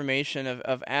transformation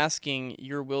of asking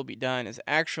your will be done is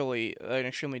actually an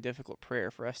extremely difficult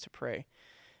prayer for us to pray,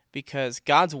 because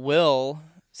God's will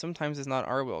sometimes is not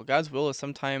our will. God's will is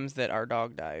sometimes that our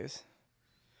dog dies,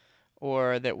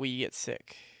 or that we get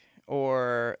sick,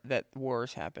 or that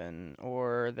wars happen,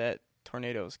 or that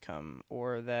tornadoes come,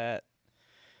 or that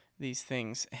these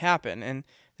things happen. And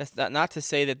that's not to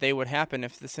say that they would happen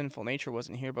if the sinful nature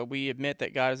wasn't here, but we admit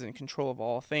that God is in control of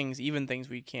all things, even things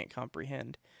we can't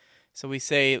comprehend. So we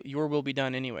say, your will be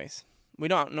done anyways. We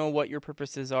don't know what your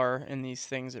purposes are in these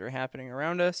things that are happening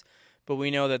around us, but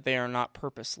we know that they are not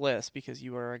purposeless, because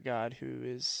you are a God who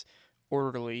is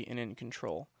orderly and in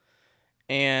control.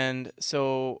 And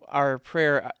so our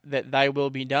prayer that thy will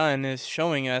be done is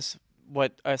showing us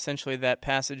what essentially that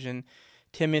passage in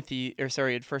in 1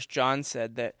 John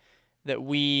said, that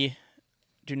we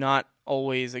do not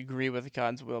always agree with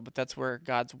God's will, but that's where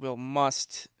God's will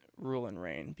must rule and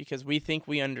reign, because we think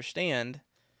we understand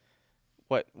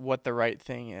what the right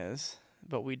thing is,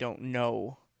 but we don't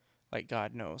know like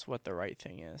God knows what the right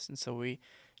thing is. And so we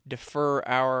defer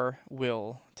our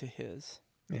will to his.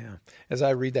 Yeah. As I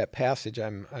read that passage,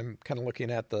 I'm kind of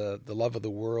looking at the love of the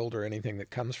world, or anything that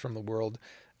comes from the world.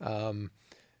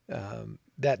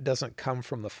 That doesn't come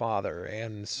from the Father,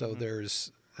 and so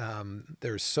there's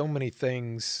so many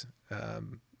things,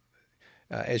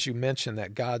 as you mentioned,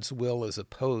 that God's will is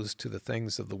opposed to the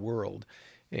things of the world,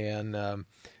 and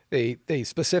they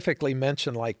specifically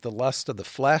mention like the lust of the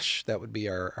flesh. That would be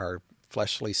our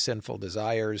fleshly sinful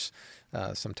desires.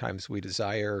 Sometimes we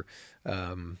desire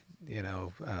not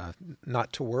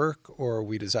to work, or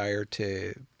we desire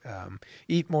to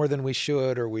eat more than we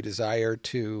should, or we desire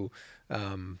to,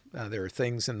 there are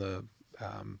things in the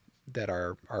that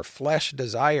are our flesh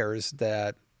desires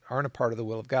that aren't a part of the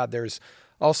will of God. There's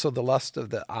also the lust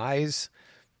of the eyes,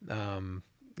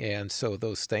 and so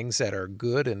those things that are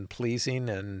good and pleasing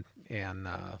and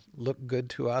look good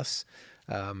to us.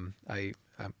 I'm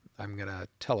going to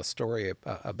tell a story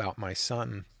about my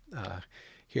son.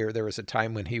 Here, there was a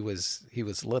time when he was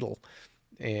little,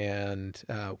 and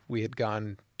we had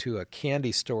gone to a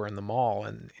candy store in the mall,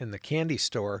 and in the candy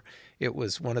store, it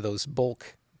was one of those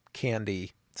bulk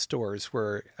candy stores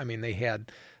where, I mean, they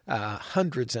had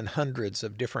hundreds and hundreds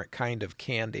of different kind of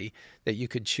candy that you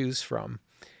could choose from,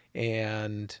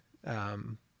 and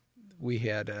we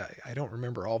had, I don't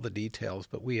remember all the details,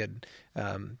 but we had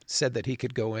said that he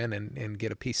could go in and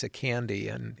get a piece of candy,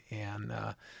 and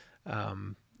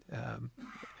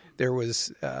there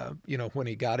was, when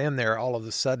he got in there, all of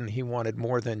a sudden he wanted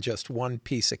more than just one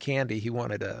piece of candy. He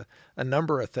wanted a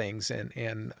number of things.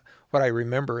 And what I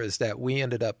remember is that we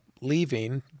ended up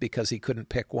leaving because he couldn't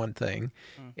pick one thing.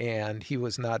 And he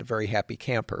was not a very happy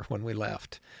camper when we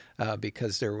left,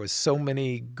 because there was so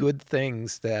many good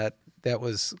things that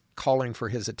was calling for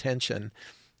his attention.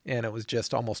 And it was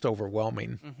just almost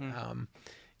overwhelming.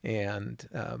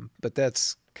 But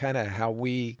that's kind of how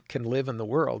we can live in the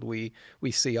world. We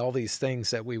see all these things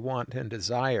that we want and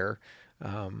desire,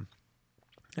 and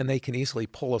they can easily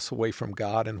pull us away from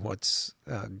God and what's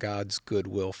God's good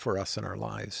will for us in our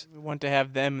lives. We want to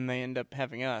have them, and they end up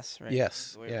having us, right?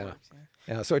 Yes, yeah.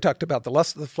 So I talked about the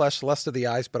lust of the flesh, lust of the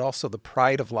eyes, but also the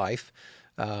pride of life.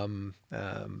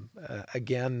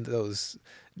 Again, those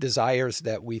desires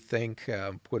that we think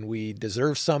when we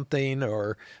deserve something,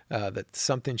 or that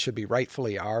something should be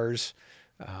rightfully ours,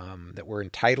 that we're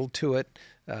entitled to it.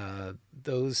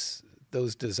 Those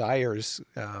desires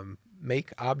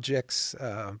make objects.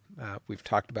 We've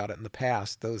talked about it in the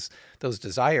past. Those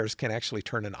desires can actually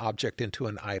turn an object into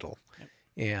an idol. Yep.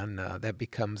 And that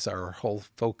becomes our whole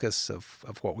focus of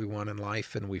what we want in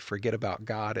life, and we forget about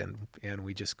God, and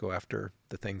we just go after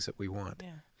the things that we want.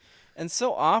 Yeah. And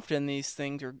so often these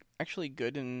things are actually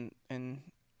good and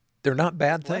they're not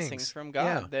bad blessings things from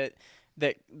God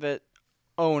that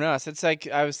own us. It's like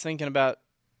I was thinking about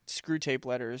screw tape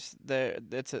letters. I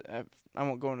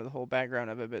won't go into the whole background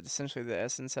of it, but essentially the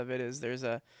essence of it is there's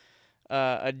a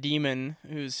demon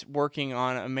who's working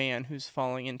on a man who's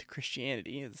falling into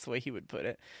Christianity. That's the way he would put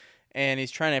it. And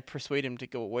he's trying to persuade him to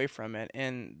go away from it.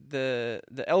 And the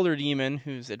elder demon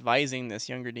who's advising this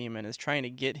younger demon is trying to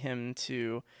get him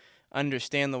to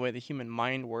understand the way the human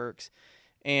mind works.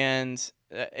 And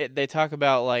they talk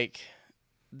about, like,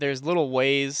 there's little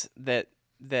ways that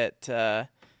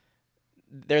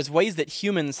there's ways that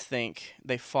humans think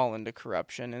they fall into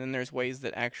corruption, and then there's ways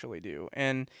that actually do.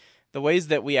 And the ways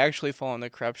that we actually fall into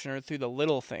corruption are through the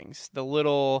little things, the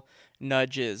little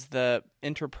nudges, the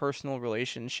interpersonal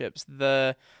relationships,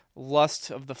 the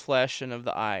lust of the flesh and of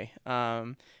the eye.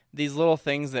 These little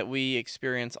things that we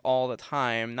experience all the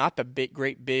time, not the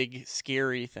great big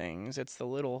scary things. It's the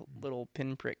little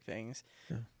pinprick things.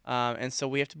 Yeah. And so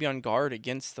we have to be on guard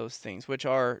against those things, which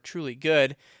are truly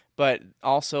good, but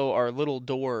also are little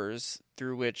doors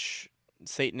through which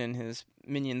Satan and his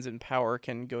minions in power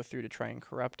can go through to try and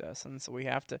corrupt us. And so we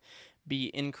have to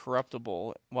be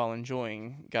incorruptible while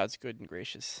enjoying God's good and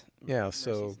gracious mercies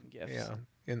and gifts. Yeah.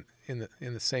 In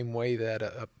the same way that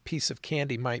a piece of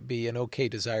candy might be an okay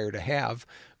desire to have,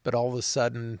 but all of a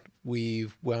sudden we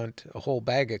want a whole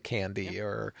bag of candy,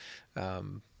 or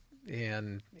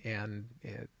and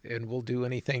we'll do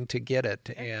anything to get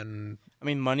it. And I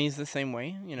mean, money's the same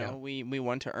way. We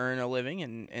want to earn a living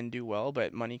and do well,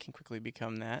 but money can quickly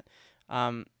become that.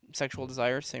 Sexual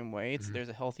desire, same way. There's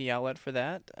a healthy outlet for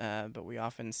that, but we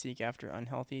often seek after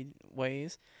unhealthy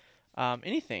ways.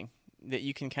 Anything that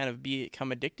you can kind of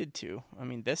become addicted to. I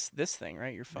mean, this thing,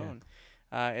 right? Your phone.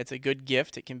 Yeah. It's a good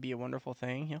gift. It can be a wonderful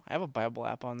thing. I have a Bible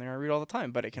app on there. I read all the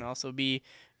time, but it can also be,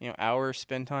 hours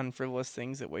spent on frivolous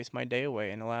things that waste my day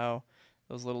away and allow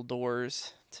those little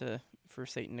doors for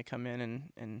Satan to come in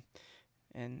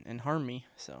and harm me.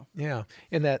 So yeah,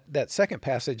 in that second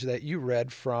passage that you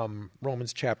read from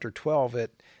Romans chapter 12,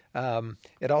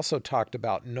 it also talked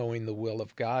about knowing the will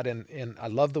of God, and I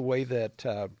love the way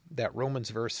that Romans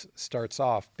verse starts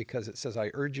off, because it says,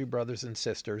 "I urge you, brothers and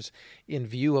sisters, in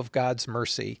view of God's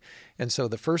mercy." And so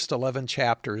the first 11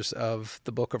 chapters of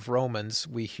the book of Romans,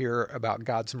 we hear about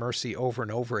God's mercy over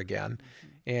and over again.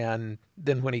 And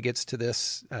then when he gets to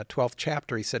this 12th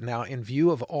chapter, he said, "Now in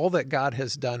view of all that God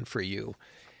has done for you,"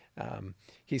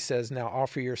 he says, "now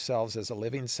offer yourselves as a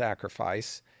living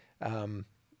sacrifice."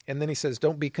 And then he says,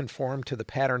 "Don't be conformed to the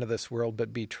pattern of this world,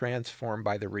 but be transformed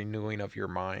by the renewing of your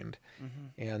mind." Mm-hmm.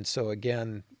 And so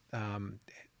again,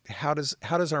 how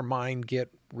does our mind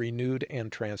get renewed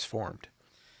and transformed?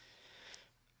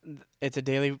 It's a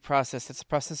daily process. It's a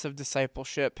process of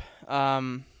discipleship.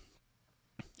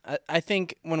 I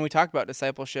think when we talk about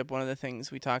discipleship, one of the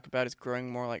things we talk about is growing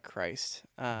more like Christ.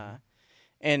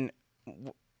 And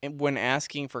when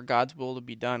asking for God's will to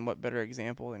be done, what better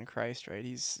example than Christ, right?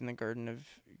 He's in the Garden of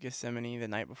Gethsemane the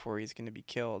night before he's going to be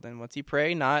killed. And what's he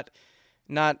pray? Not,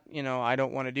 I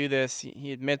don't want to do this.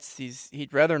 He admits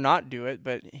he'd rather not do it,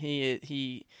 but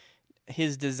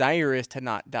his desire is to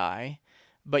not die,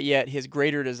 but yet his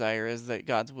greater desire is that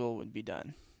God's will would be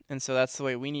done. And so that's the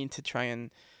way we need to try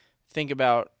and think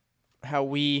about how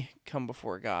we come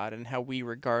before God and how we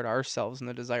regard ourselves and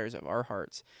the desires of our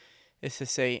hearts, is to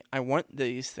say, I want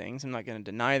these things. I'm not going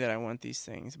to deny that I want these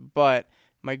things, but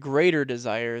my greater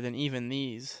desire than even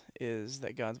these is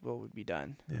that God's will would be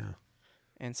done. Yeah.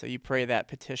 And so you pray that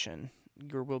petition,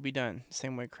 your will be done,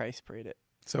 same way Christ prayed it.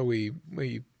 So we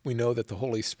know that the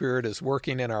Holy Spirit is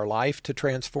working in our life to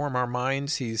transform our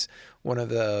minds. He's one of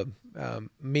the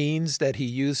means that he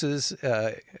uses,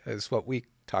 is what we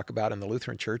talk about in the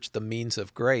Lutheran Church, the means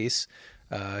of grace,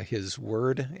 his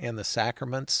word and the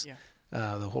sacraments. Yeah.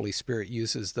 The Holy Spirit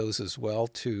uses those as well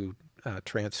to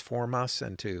transform us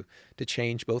and to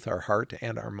change both our heart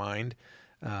and our mind.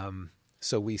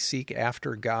 So we seek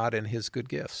after God and his good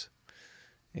gifts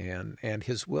and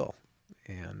his will.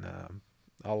 And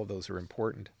all of those are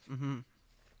important.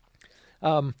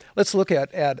 Mm-hmm. Let's look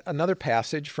at another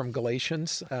passage from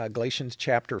Galatians, Galatians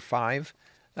chapter 5,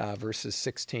 verses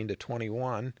 16 to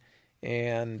 21.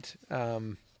 And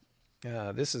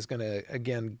this is going to,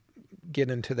 again,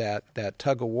 get into that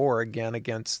tug of war again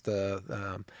against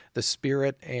the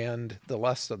spirit and the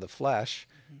lust of the flesh.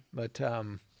 Mm-hmm. But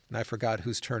and I forgot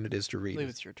whose turn it is to read. I believe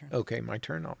it's your turn. Okay, my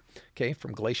turn. Okay,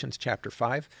 from Galatians chapter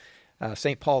 5.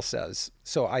 St. Paul says,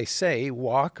 "So I say,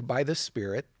 walk by the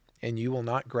Spirit, and you will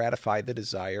not gratify the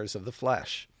desires of the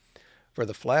flesh. For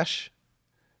the flesh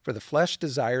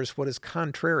desires what is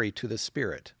contrary to the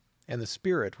Spirit, and the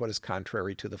Spirit what is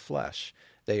contrary to the flesh.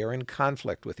 They are in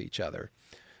conflict with each other,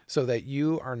 so that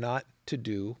you are not to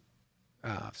do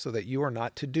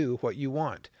what you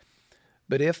want.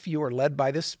 But if you are led by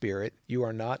the Spirit, you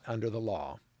are not under the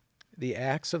law. The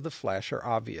acts of the flesh are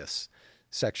obvious: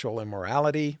 sexual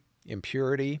immorality,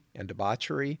 impurity and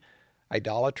debauchery,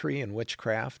 idolatry and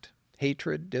witchcraft,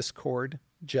 hatred, discord,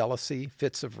 jealousy,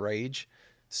 fits of rage,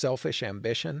 selfish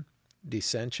ambition,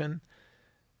 dissension,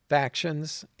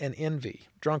 factions and envy,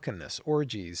 drunkenness,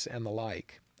 orgies, and the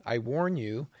like. I warn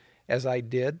you, as I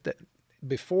did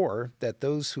before, that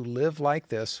those who live like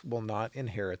this will not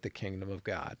inherit the kingdom of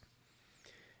God."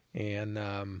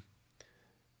 And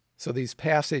so these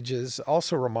passages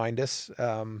also remind us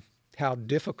how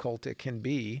difficult it can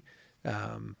be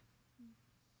um,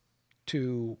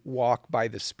 to walk by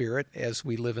the Spirit as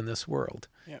we live in this world.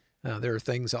 Yep. There are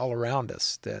things all around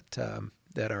us that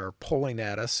are pulling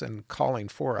at us and calling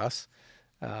for us.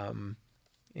 And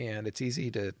it's easy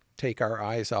to take our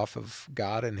eyes off of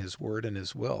God and His Word and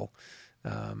His will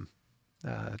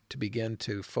to begin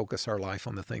to focus our life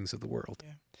on the things of the world.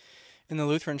 Yeah. In the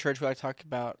Lutheran Church, we like to talk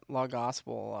about law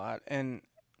gospel a lot, and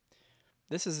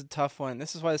this is a tough one.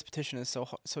 This is why this petition is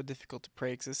so difficult to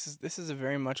pray, because this is a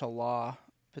very much a law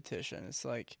petition. It's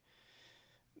like,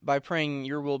 by praying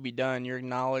your will be done, you're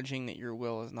acknowledging that your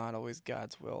will is not always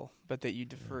God's will, but that you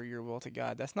defer your will to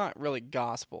God. That's not really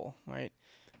gospel, right?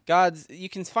 You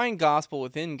can find gospel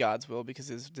within God's will because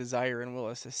His desire and will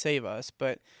is to save us,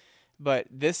 but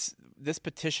this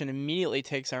petition immediately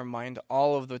takes our mind to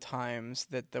all of the times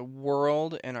that the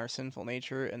world and our sinful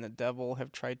nature and the devil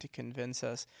have tried to convince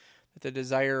us that the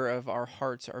desire of our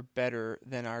hearts are better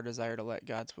than our desire to let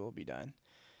God's will be done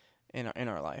in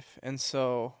our life. And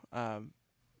so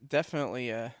definitely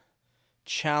a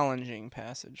challenging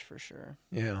passage for sure.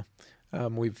 Yeah.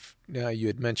 You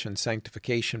had mentioned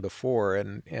sanctification before,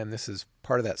 and this is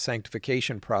part of that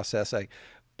sanctification process.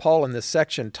 Paul in this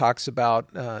section talks about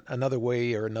another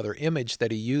way or another image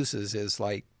that he uses is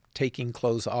like taking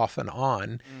clothes off and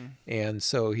on. And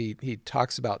so he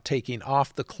talks about taking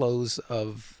off the clothes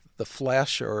of the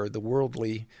flesh or the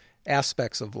worldly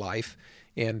aspects of life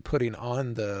and putting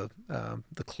on the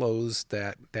clothes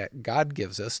that God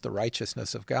gives us, the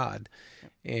righteousness of God.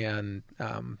 And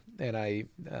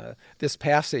this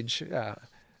passage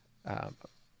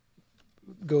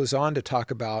goes on to talk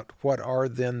about what are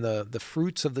then the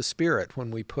fruits of the Spirit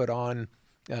when we put on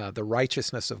the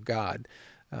righteousness of God.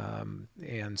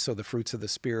 And so the fruits of the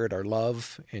Spirit are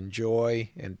love and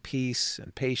joy and peace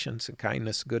and patience and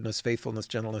kindness, goodness, faithfulness,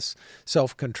 gentleness,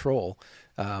 self-control.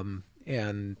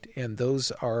 And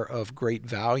those are of great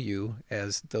value,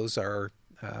 as those are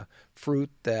fruit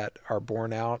that are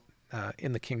borne out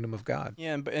in the kingdom of God.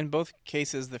 Yeah, and in both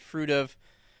cases, the fruit of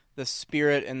the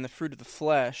Spirit and the fruit of the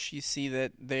flesh, you see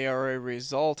that they are a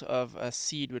result of a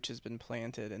seed which has been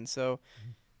planted. And so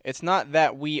it's not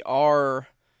that we are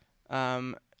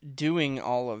doing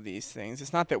all of these things.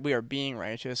 It's not that we are being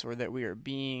righteous or that we are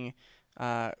being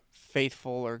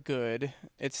faithful or good.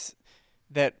 It's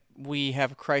that we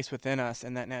have Christ within us,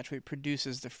 and that naturally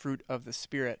produces the fruit of the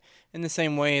Spirit. In the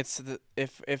same way, it's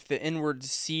if the inward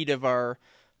seed of our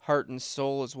heart and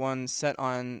soul is one set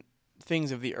on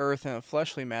things of the earth and of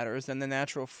fleshly matters, then the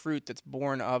natural fruit that's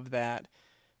born of that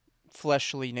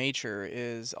fleshly nature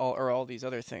is all these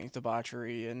other things,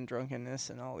 debauchery and drunkenness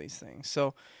and all these things.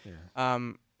 So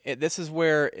this is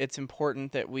where it's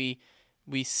important that we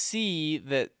see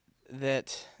that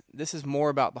this is more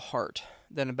about the heart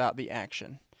than about the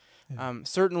action.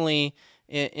 Certainly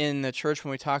in the church,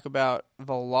 when we talk about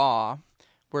the law,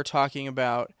 we're talking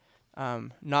about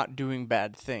not doing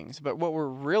bad things. But what we're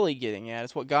really getting at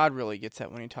is what God really gets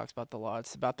at when He talks about the law.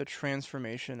 It's about the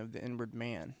transformation of the inward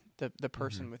man, the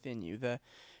person within you, the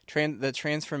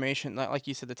transformation, like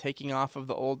you said, the taking off of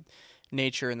the old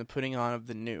nature and the putting on of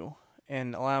the new,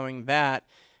 and allowing that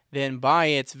then by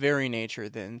its very nature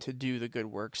then to do the good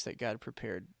works that God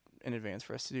prepared in advance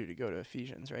for us to do, to go to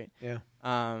Ephesians, right? Yeah.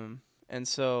 And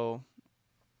so,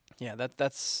 yeah,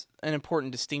 that's an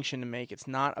important distinction to make. It's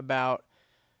not about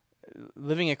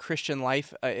living a Christian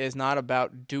life is not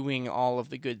about doing all of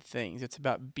the good things. It's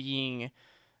about being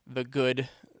the good,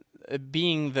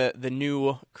 being the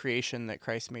new creation that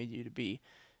Christ made you to be,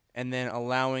 and then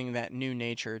allowing that new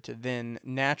nature to then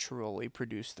naturally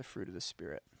produce the fruit of the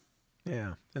Spirit.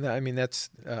 Yeah, and I mean that's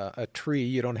a tree.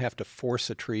 You don't have to force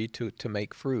a tree to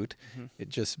make fruit. It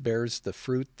just bears the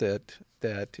fruit that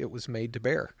it was made to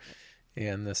bear.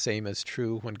 And the same is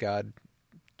true when God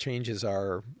changes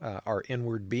our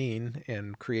inward being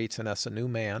and creates in us a new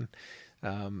man.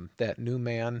 That new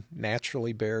man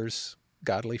naturally bears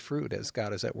godly fruit as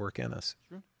God is at work in us.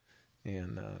 True.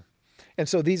 And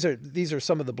so these are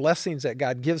some of the blessings that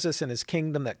God gives us in His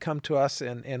kingdom that come to us,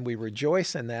 and we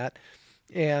rejoice in that.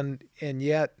 And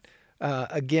yet,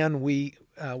 again, we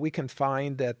can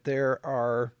find that there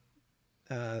are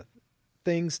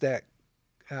things that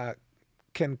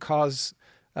can cause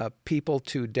people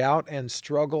to doubt and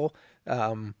struggle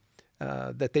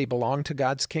that they belong to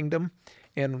God's kingdom.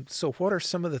 And so what are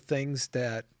some of the things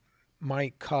that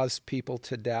might cause people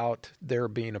to doubt their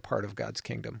being a part of God's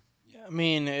kingdom? Yeah, I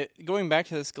mean, going back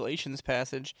to this Galatians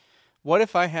passage, what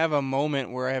if I have a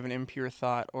moment where I have an impure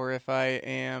thought, or if I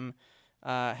am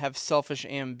have selfish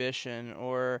ambition,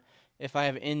 or if I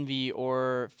have envy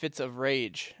or fits of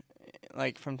rage,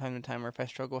 like from time to time, or if I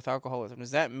struggle with alcoholism,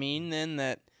 does that mean then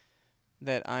that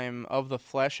I'm of the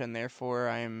flesh and therefore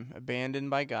I'm abandoned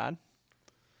by God?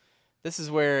 This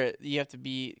is where you have to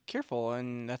be careful,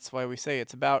 and that's why we say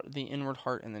it's about the inward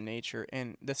heart and the nature,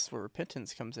 and this is where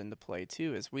repentance comes into play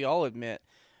too, is we all admit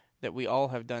that we all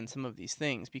have done some of these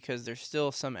things because there's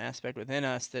still some aspect within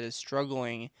us that is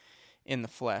struggling in the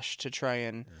flesh to try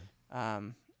and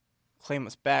claim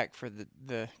us back for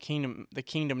the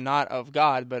kingdom not of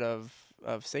God but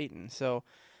of Satan. So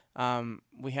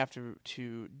we have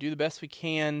to do the best we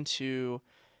can to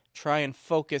try and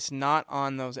focus not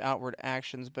on those outward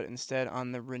actions, but instead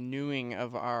on the renewing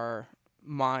of our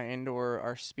mind or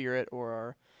our spirit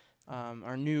or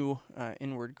our new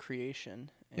inward creation.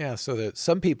 Yeah, so that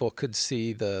some people could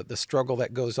see the struggle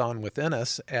that goes on within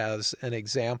us as an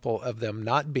example of them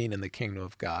not being in the kingdom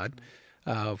of God,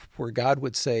 where God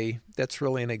would say that's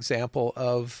really an example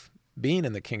of being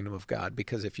in the kingdom of God,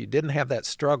 because if you didn't have that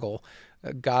struggle,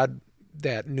 God,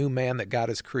 that new man that God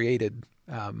has created,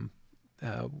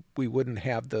 we wouldn't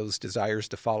have those desires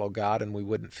to follow God, and we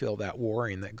wouldn't feel that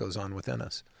warring that goes on within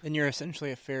us. Then you're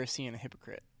essentially a Pharisee and a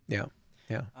hypocrite. Yeah,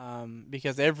 yeah.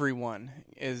 Because everyone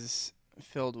is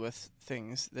filled with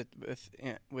things that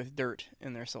with dirt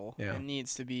in their soul and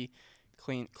needs to be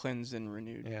cleansed and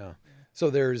renewed. Yeah. So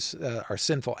there's our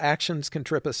sinful actions can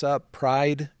trip us up.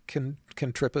 Pride can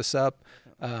trip us up.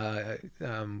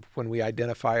 When we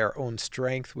identify our own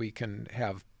strength, we can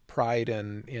have pride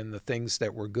in the things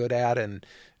that we're good at, and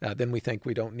then we think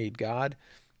we don't need God.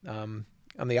 On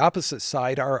the opposite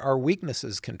side, our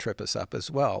weaknesses can trip us up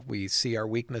as well. We see our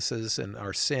weaknesses and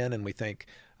our sin, and we think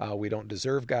we don't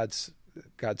deserve God's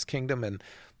kingdom. And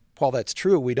while that's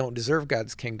true, we don't deserve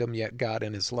God's kingdom, yet God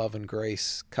in his love and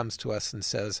grace comes to us and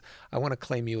says, I want to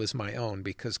claim you as my own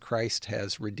because Christ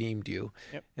has redeemed you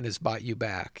and has bought you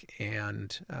back.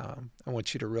 And I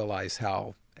want you to realize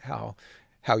how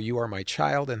you are my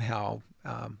child and how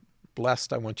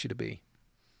blessed I want you to be.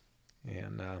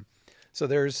 And so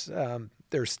there's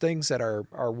things that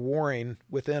are warring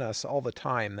within us all the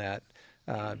time that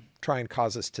try and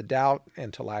cause us to doubt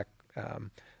and to lack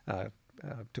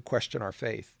to question our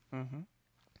faith. Mm-hmm.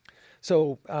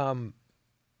 So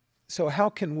how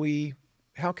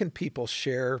can people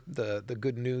share the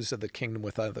good news of the kingdom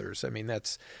with others? I mean,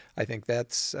 I think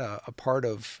that's a part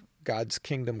of God's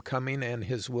kingdom coming and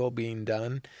his will being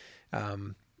done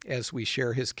as we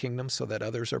share his kingdom so that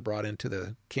others are brought into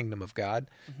the kingdom of God.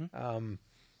 Mm-hmm.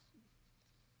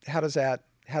 How does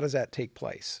that take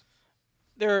place?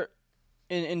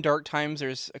 In dark times,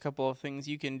 there's a couple of things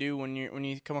you can do when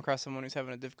you come across someone who's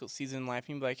having a difficult season in life.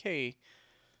 You can be like, hey,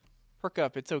 perk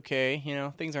up, it's okay,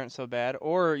 things aren't so bad.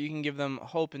 Or you can give them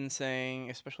hope in saying,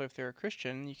 especially if they're a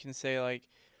Christian, you can say like,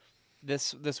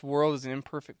 this world is an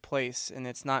imperfect place, and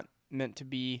it's not meant to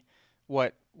be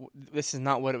this is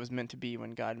not what it was meant to be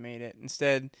when God made it.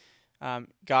 Instead,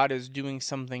 God is doing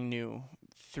something new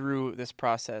through this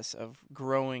process of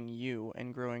growing you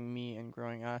and growing me and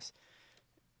growing us.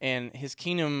 And his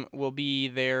kingdom will be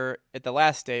there at the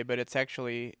last day, but it's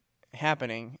actually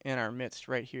happening in our midst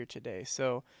right here today.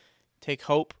 So take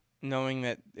hope, knowing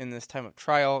that in this time of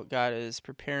trial, God is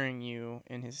preparing you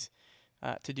in his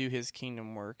to do his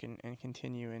kingdom work and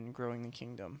continue in growing the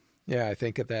kingdom. Yeah, I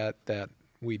think of that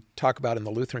we talk about in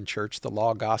the Lutheran Church, the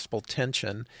law-gospel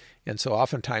tension. And so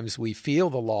oftentimes we feel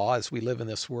the law as we live in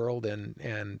this world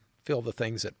and feel the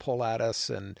things that pull at us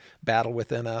and battle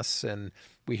within us, and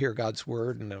we hear God's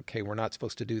word and okay, we're not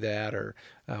supposed to do that, or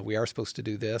we are supposed to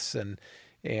do this, and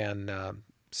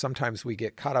sometimes we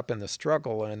get caught up in the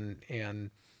struggle,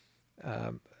 and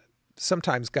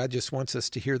sometimes God just wants us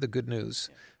to hear the good news,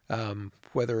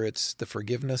 whether it's the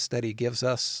forgiveness that he gives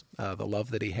us, the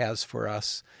love that he has for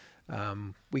us.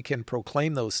 We can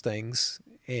proclaim those things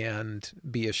and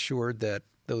be assured that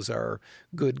those are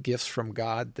good gifts from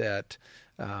God that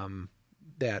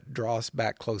draw us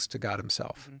back close to God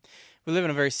himself. Mm-hmm. We live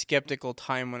in a very skeptical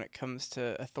time when it comes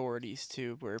to authorities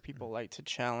too, where people like to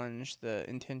challenge the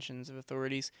intentions of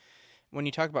authorities. When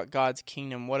you talk about God's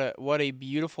kingdom, what a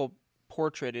beautiful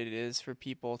portrait it is for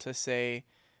people to say,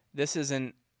 this is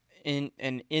an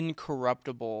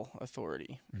incorruptible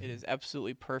authority. Mm-hmm. It is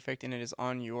absolutely perfect, and it is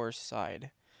on your side.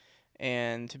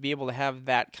 And to be able to have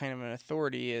that kind of an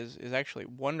authority is actually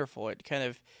wonderful. It kind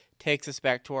of takes us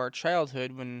back to our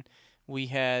childhood when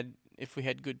if we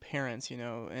had good parents,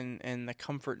 and the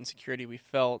comfort and security we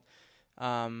felt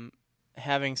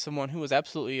having someone who was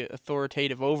absolutely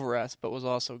authoritative over us, but was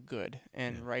also good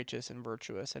and righteous and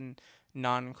virtuous and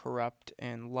non-corrupt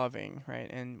and loving, right?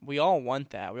 And we all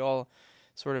want that. We all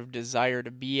sort of desire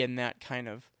to be in that kind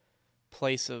of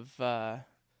place of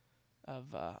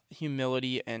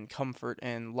humility and comfort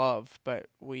and love, but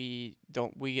we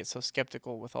get so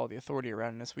skeptical with all the authority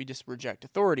around us. We just reject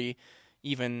authority,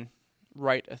 even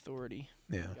right authority.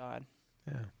 Yeah. God.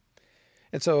 Yeah.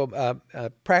 And so, a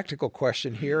practical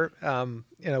question here.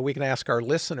 We can ask our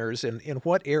listeners: in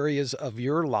what areas of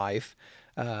your life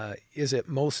is it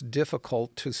most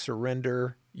difficult to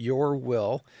surrender your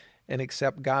will and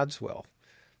accept God's will?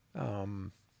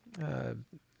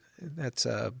 That's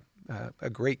a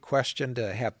great question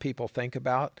to have people think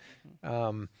about.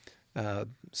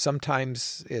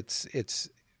 Sometimes it's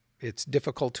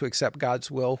difficult to accept God's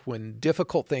will when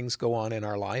difficult things go on in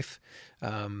our life.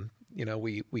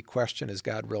 We question: is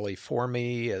God really for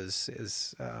me? Is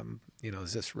this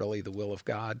really the will of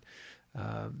God?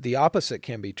 The opposite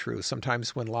can be true.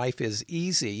 Sometimes when life is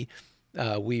easy,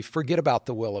 we forget about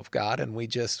the will of God, and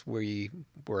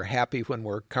we're happy when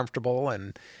we're comfortable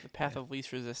and the path of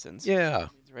least resistance. Yeah,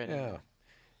 right. Yeah,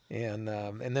 and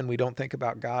then we don't think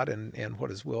about God and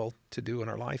what His will to do in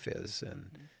our life is, and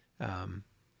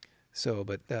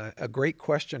but a great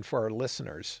question for our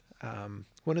listeners: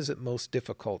 when is it most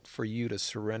difficult for you to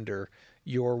surrender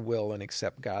your will and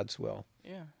accept God's will?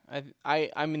 Yeah,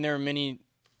 I mean, there are many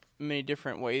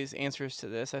different answers to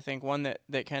this. I think one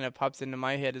that kind of pops into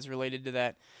my head is related to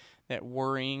that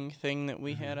worrying thing that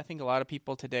we had. I think a lot of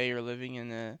people today are living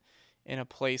in a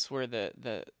place where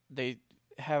they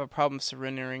have a problem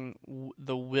surrendering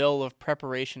the will of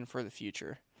preparation for the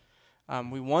future.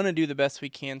 We want to do the best we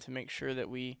can to make sure that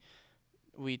we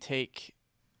take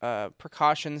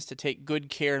precautions to take good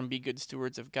care and be good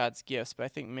stewards of God's gifts. But I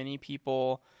think many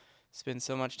people spend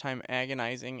so much time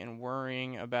agonizing and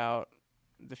worrying about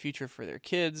the future for their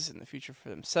kids and the future for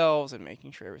themselves and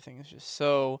making sure everything is just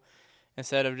so,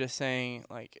 instead of just saying,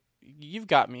 like, you've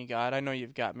got me, God. I know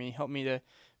you've got me. Help me to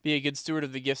be a good steward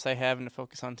of the gifts I have and to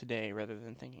focus on today rather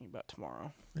than thinking about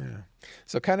tomorrow. Yeah.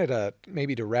 So kind of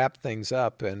to wrap things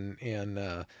up and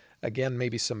again,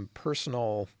 maybe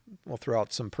we'll throw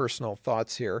out some personal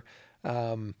thoughts here.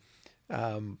 Again,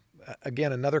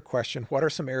 another question: what are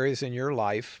some areas in your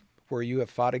life where you have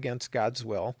fought against God's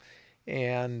will?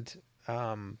 And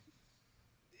at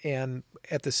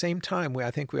the same time,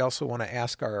 I think we also want to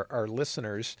ask our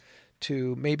listeners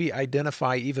to maybe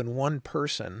identify even one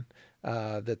person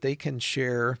that they can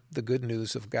share the good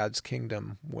news of God's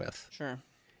kingdom with. Sure.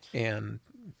 And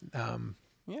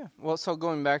yeah. Well, so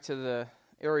going back to the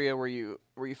area where you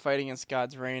fight against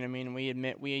God's reign, I mean, we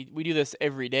admit we do this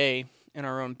every day in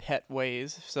our own pet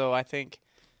ways. So I think,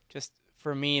 just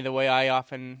for me, the way I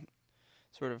often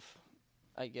sort of,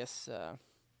 I guess,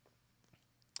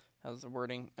 how's the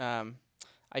wording?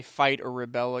 I fight or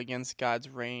rebel against God's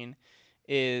reign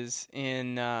is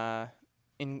in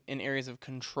areas of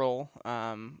control,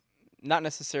 not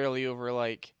necessarily over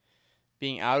like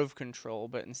being out of control,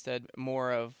 but instead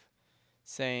more of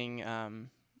saying,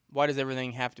 why does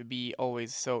everything have to be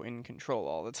always so in control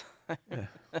all the time?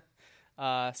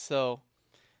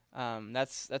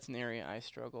 That's an area I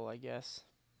struggle, I guess.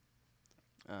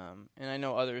 And I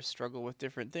know others struggle with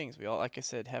different things. We all, like I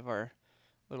said, have our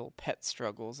little pet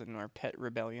struggles and our pet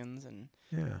rebellions and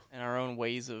our own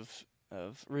ways of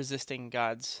resisting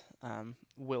God's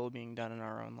will being done in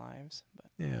our own lives. But.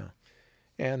 Yeah.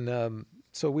 And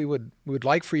so we would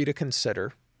like for you to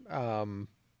consider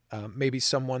maybe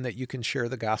someone that you can share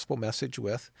the gospel message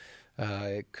with.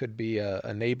 It could be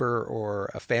a neighbor or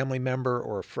a family member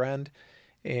or a friend.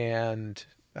 And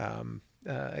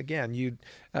again,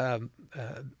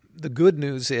 the good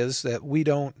news is that we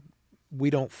don't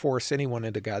force anyone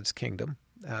into God's kingdom.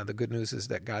 The good news is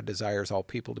that God desires all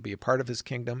people to be a part of His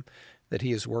kingdom, that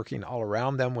He is working all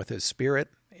around them with His Spirit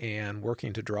and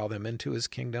working to draw them into His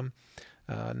kingdom.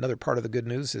 Another part of the good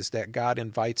news is that God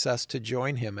invites us to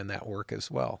join Him in that work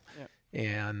as well. Yeah.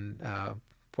 And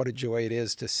what a joy it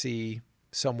is to see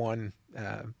someone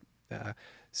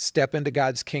step into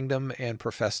God's kingdom and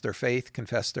profess their faith,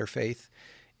 confess their faith.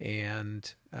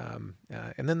 And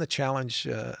then the challenge,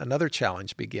 another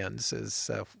challenge begins, is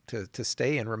to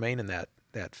stay and remain in that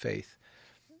faith.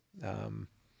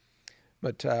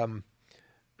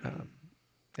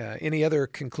 Any other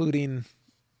concluding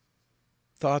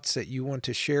thoughts that you want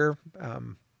to share?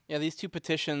 Yeah, these two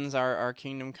petitions are our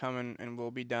kingdom come and will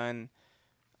be done.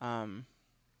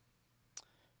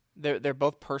 They're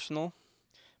both personal,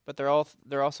 but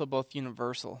they're also both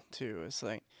universal too. It's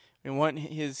like we want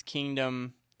His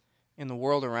kingdom in the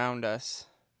world around us,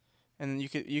 and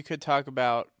you could talk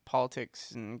about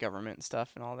politics and government and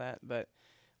stuff and all that, but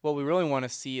what we really want to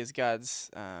see is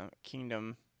God's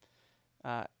kingdom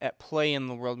at play in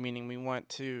the world, meaning we want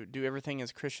to do everything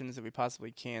as Christians that we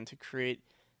possibly can to create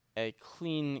a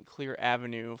clean, clear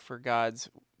avenue for God's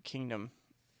kingdom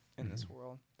in this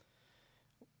world.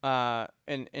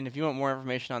 And if you want more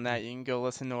information on that, you can go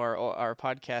listen to our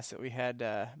podcast that we had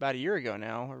about a year ago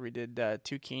now, where we did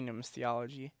Two Kingdoms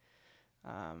theology,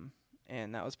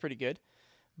 and that was pretty good.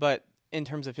 But in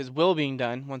terms of His will being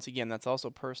done, once again, that's also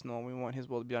personal. We want His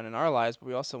will to be done in our lives, but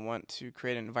we also want to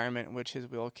create an environment in which His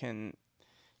will can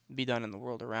be done in the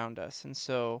world around us. And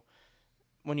so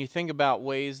when you think about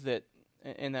ways that,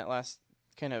 in that last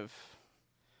kind of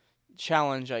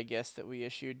challenge, I guess, that we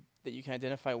issued, that you can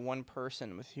identify one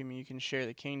person with whom you can share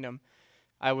the kingdom,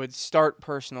 I would start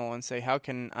personal and say, how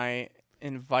can I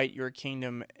invite your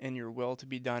kingdom and your will to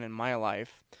be done in my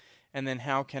life? And then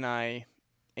how can I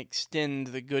extend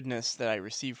the goodness that I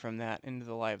receive from that into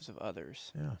the lives of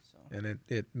others? Yeah. So. And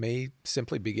it may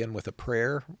simply begin with a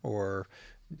prayer or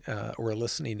a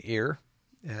listening ear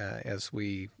as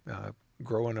we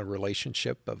grow in a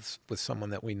relationship with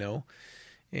someone that we know,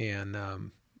 and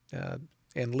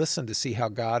listen to see how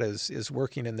God is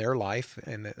working in their life.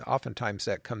 And oftentimes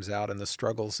that comes out in the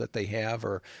struggles that they have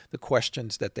or the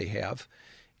questions that they have.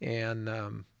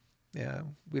 And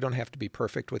we don't have to be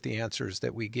perfect with the answers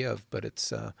that we give, but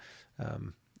it's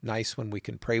nice when we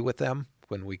can pray with them,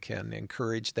 when we can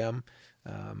encourage them,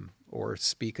 or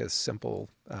speak a simple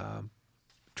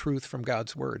truth from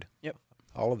God's Word. Yep.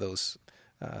 All of those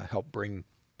help bring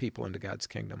people into God's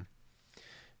kingdom.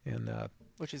 And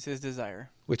which is His desire.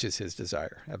 Which is His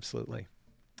desire, absolutely.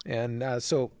 And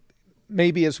so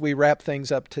maybe as we wrap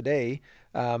things up today,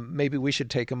 maybe we should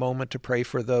take a moment to pray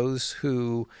for those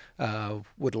who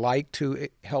would like to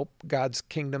help God's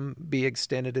kingdom be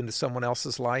extended into someone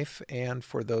else's life, and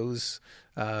for those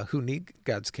who need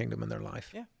God's kingdom in their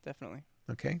life. Yeah, definitely.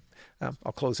 Okay.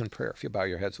 I'll close in prayer if you bow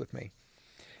your heads with me.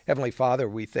 Heavenly Father,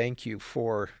 we thank you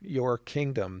for your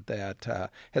kingdom that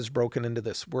has broken into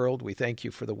this world. We thank you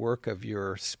for the work of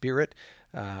your Spirit,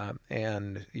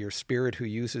 and your Spirit who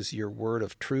uses your word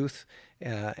of truth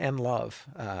and love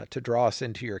to draw us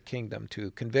into your kingdom,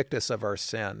 to convict us of our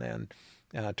sin,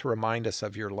 and to remind us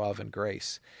of your love and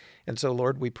grace. And so,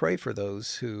 Lord, we pray for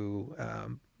those who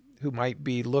might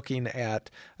be looking at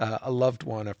a loved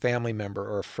one, a family member,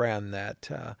 or a friend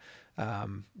that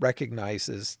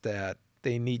recognizes that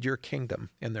they need your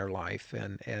kingdom in their life.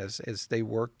 And as they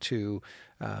work to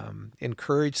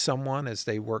encourage someone, as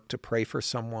they work to pray for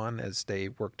someone, as they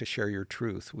work to share your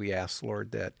truth, we ask,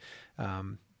 Lord, that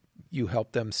you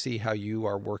help them see how you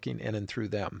are working in and through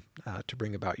them to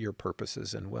bring about your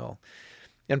purposes and will.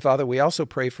 And Father, we also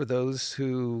pray for those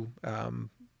who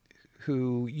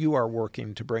you are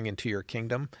working to bring into your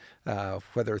kingdom,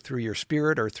 whether through your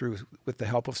Spirit or with the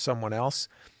help of someone else.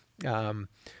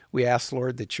 We ask,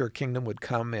 Lord, that your kingdom would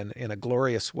come in a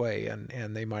glorious way,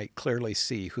 and they might clearly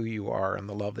see who you are and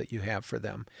the love that you have for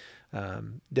them,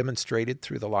 demonstrated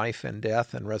through the life and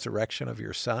death and resurrection of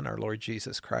your Son, our Lord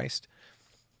Jesus Christ.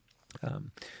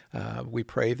 We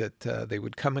pray that they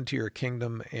would come into your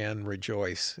kingdom and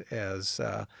rejoice as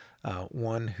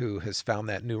one who has found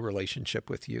that new relationship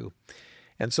with you.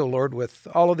 And so, Lord, with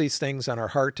all of these things on our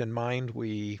heart and mind,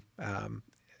 we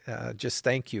just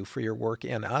thank you for your work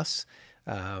in us,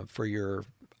 for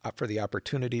the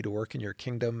opportunity to work in your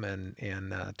kingdom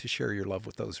and to share your love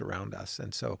with those around us.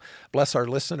 And so bless our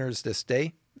listeners this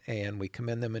day, and we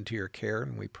commend them into your care,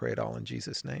 and we pray it all in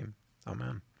Jesus' name.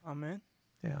 Amen. Amen.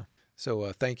 Yeah.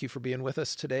 So thank you for being with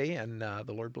us today, and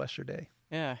the Lord bless your day.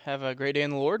 Yeah, have a great day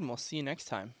in the Lord, and we'll see you next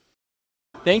time.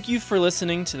 Thank you for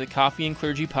listening to the Coffee and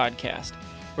Clergy podcast.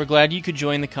 We're glad you could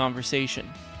join the conversation.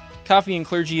 Coffee and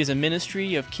Clergy is a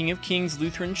ministry of King of Kings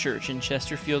Lutheran Church in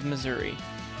Chesterfield, Missouri.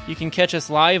 You can catch us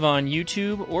live on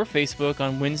YouTube or Facebook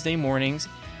on Wednesday mornings,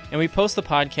 and we post the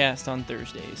podcast on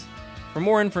Thursdays. For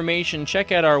more information,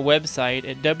 check out our website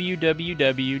at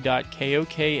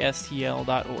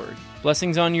www.kokstl.org.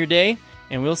 Blessings on your day,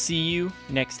 and we'll see you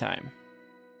next time.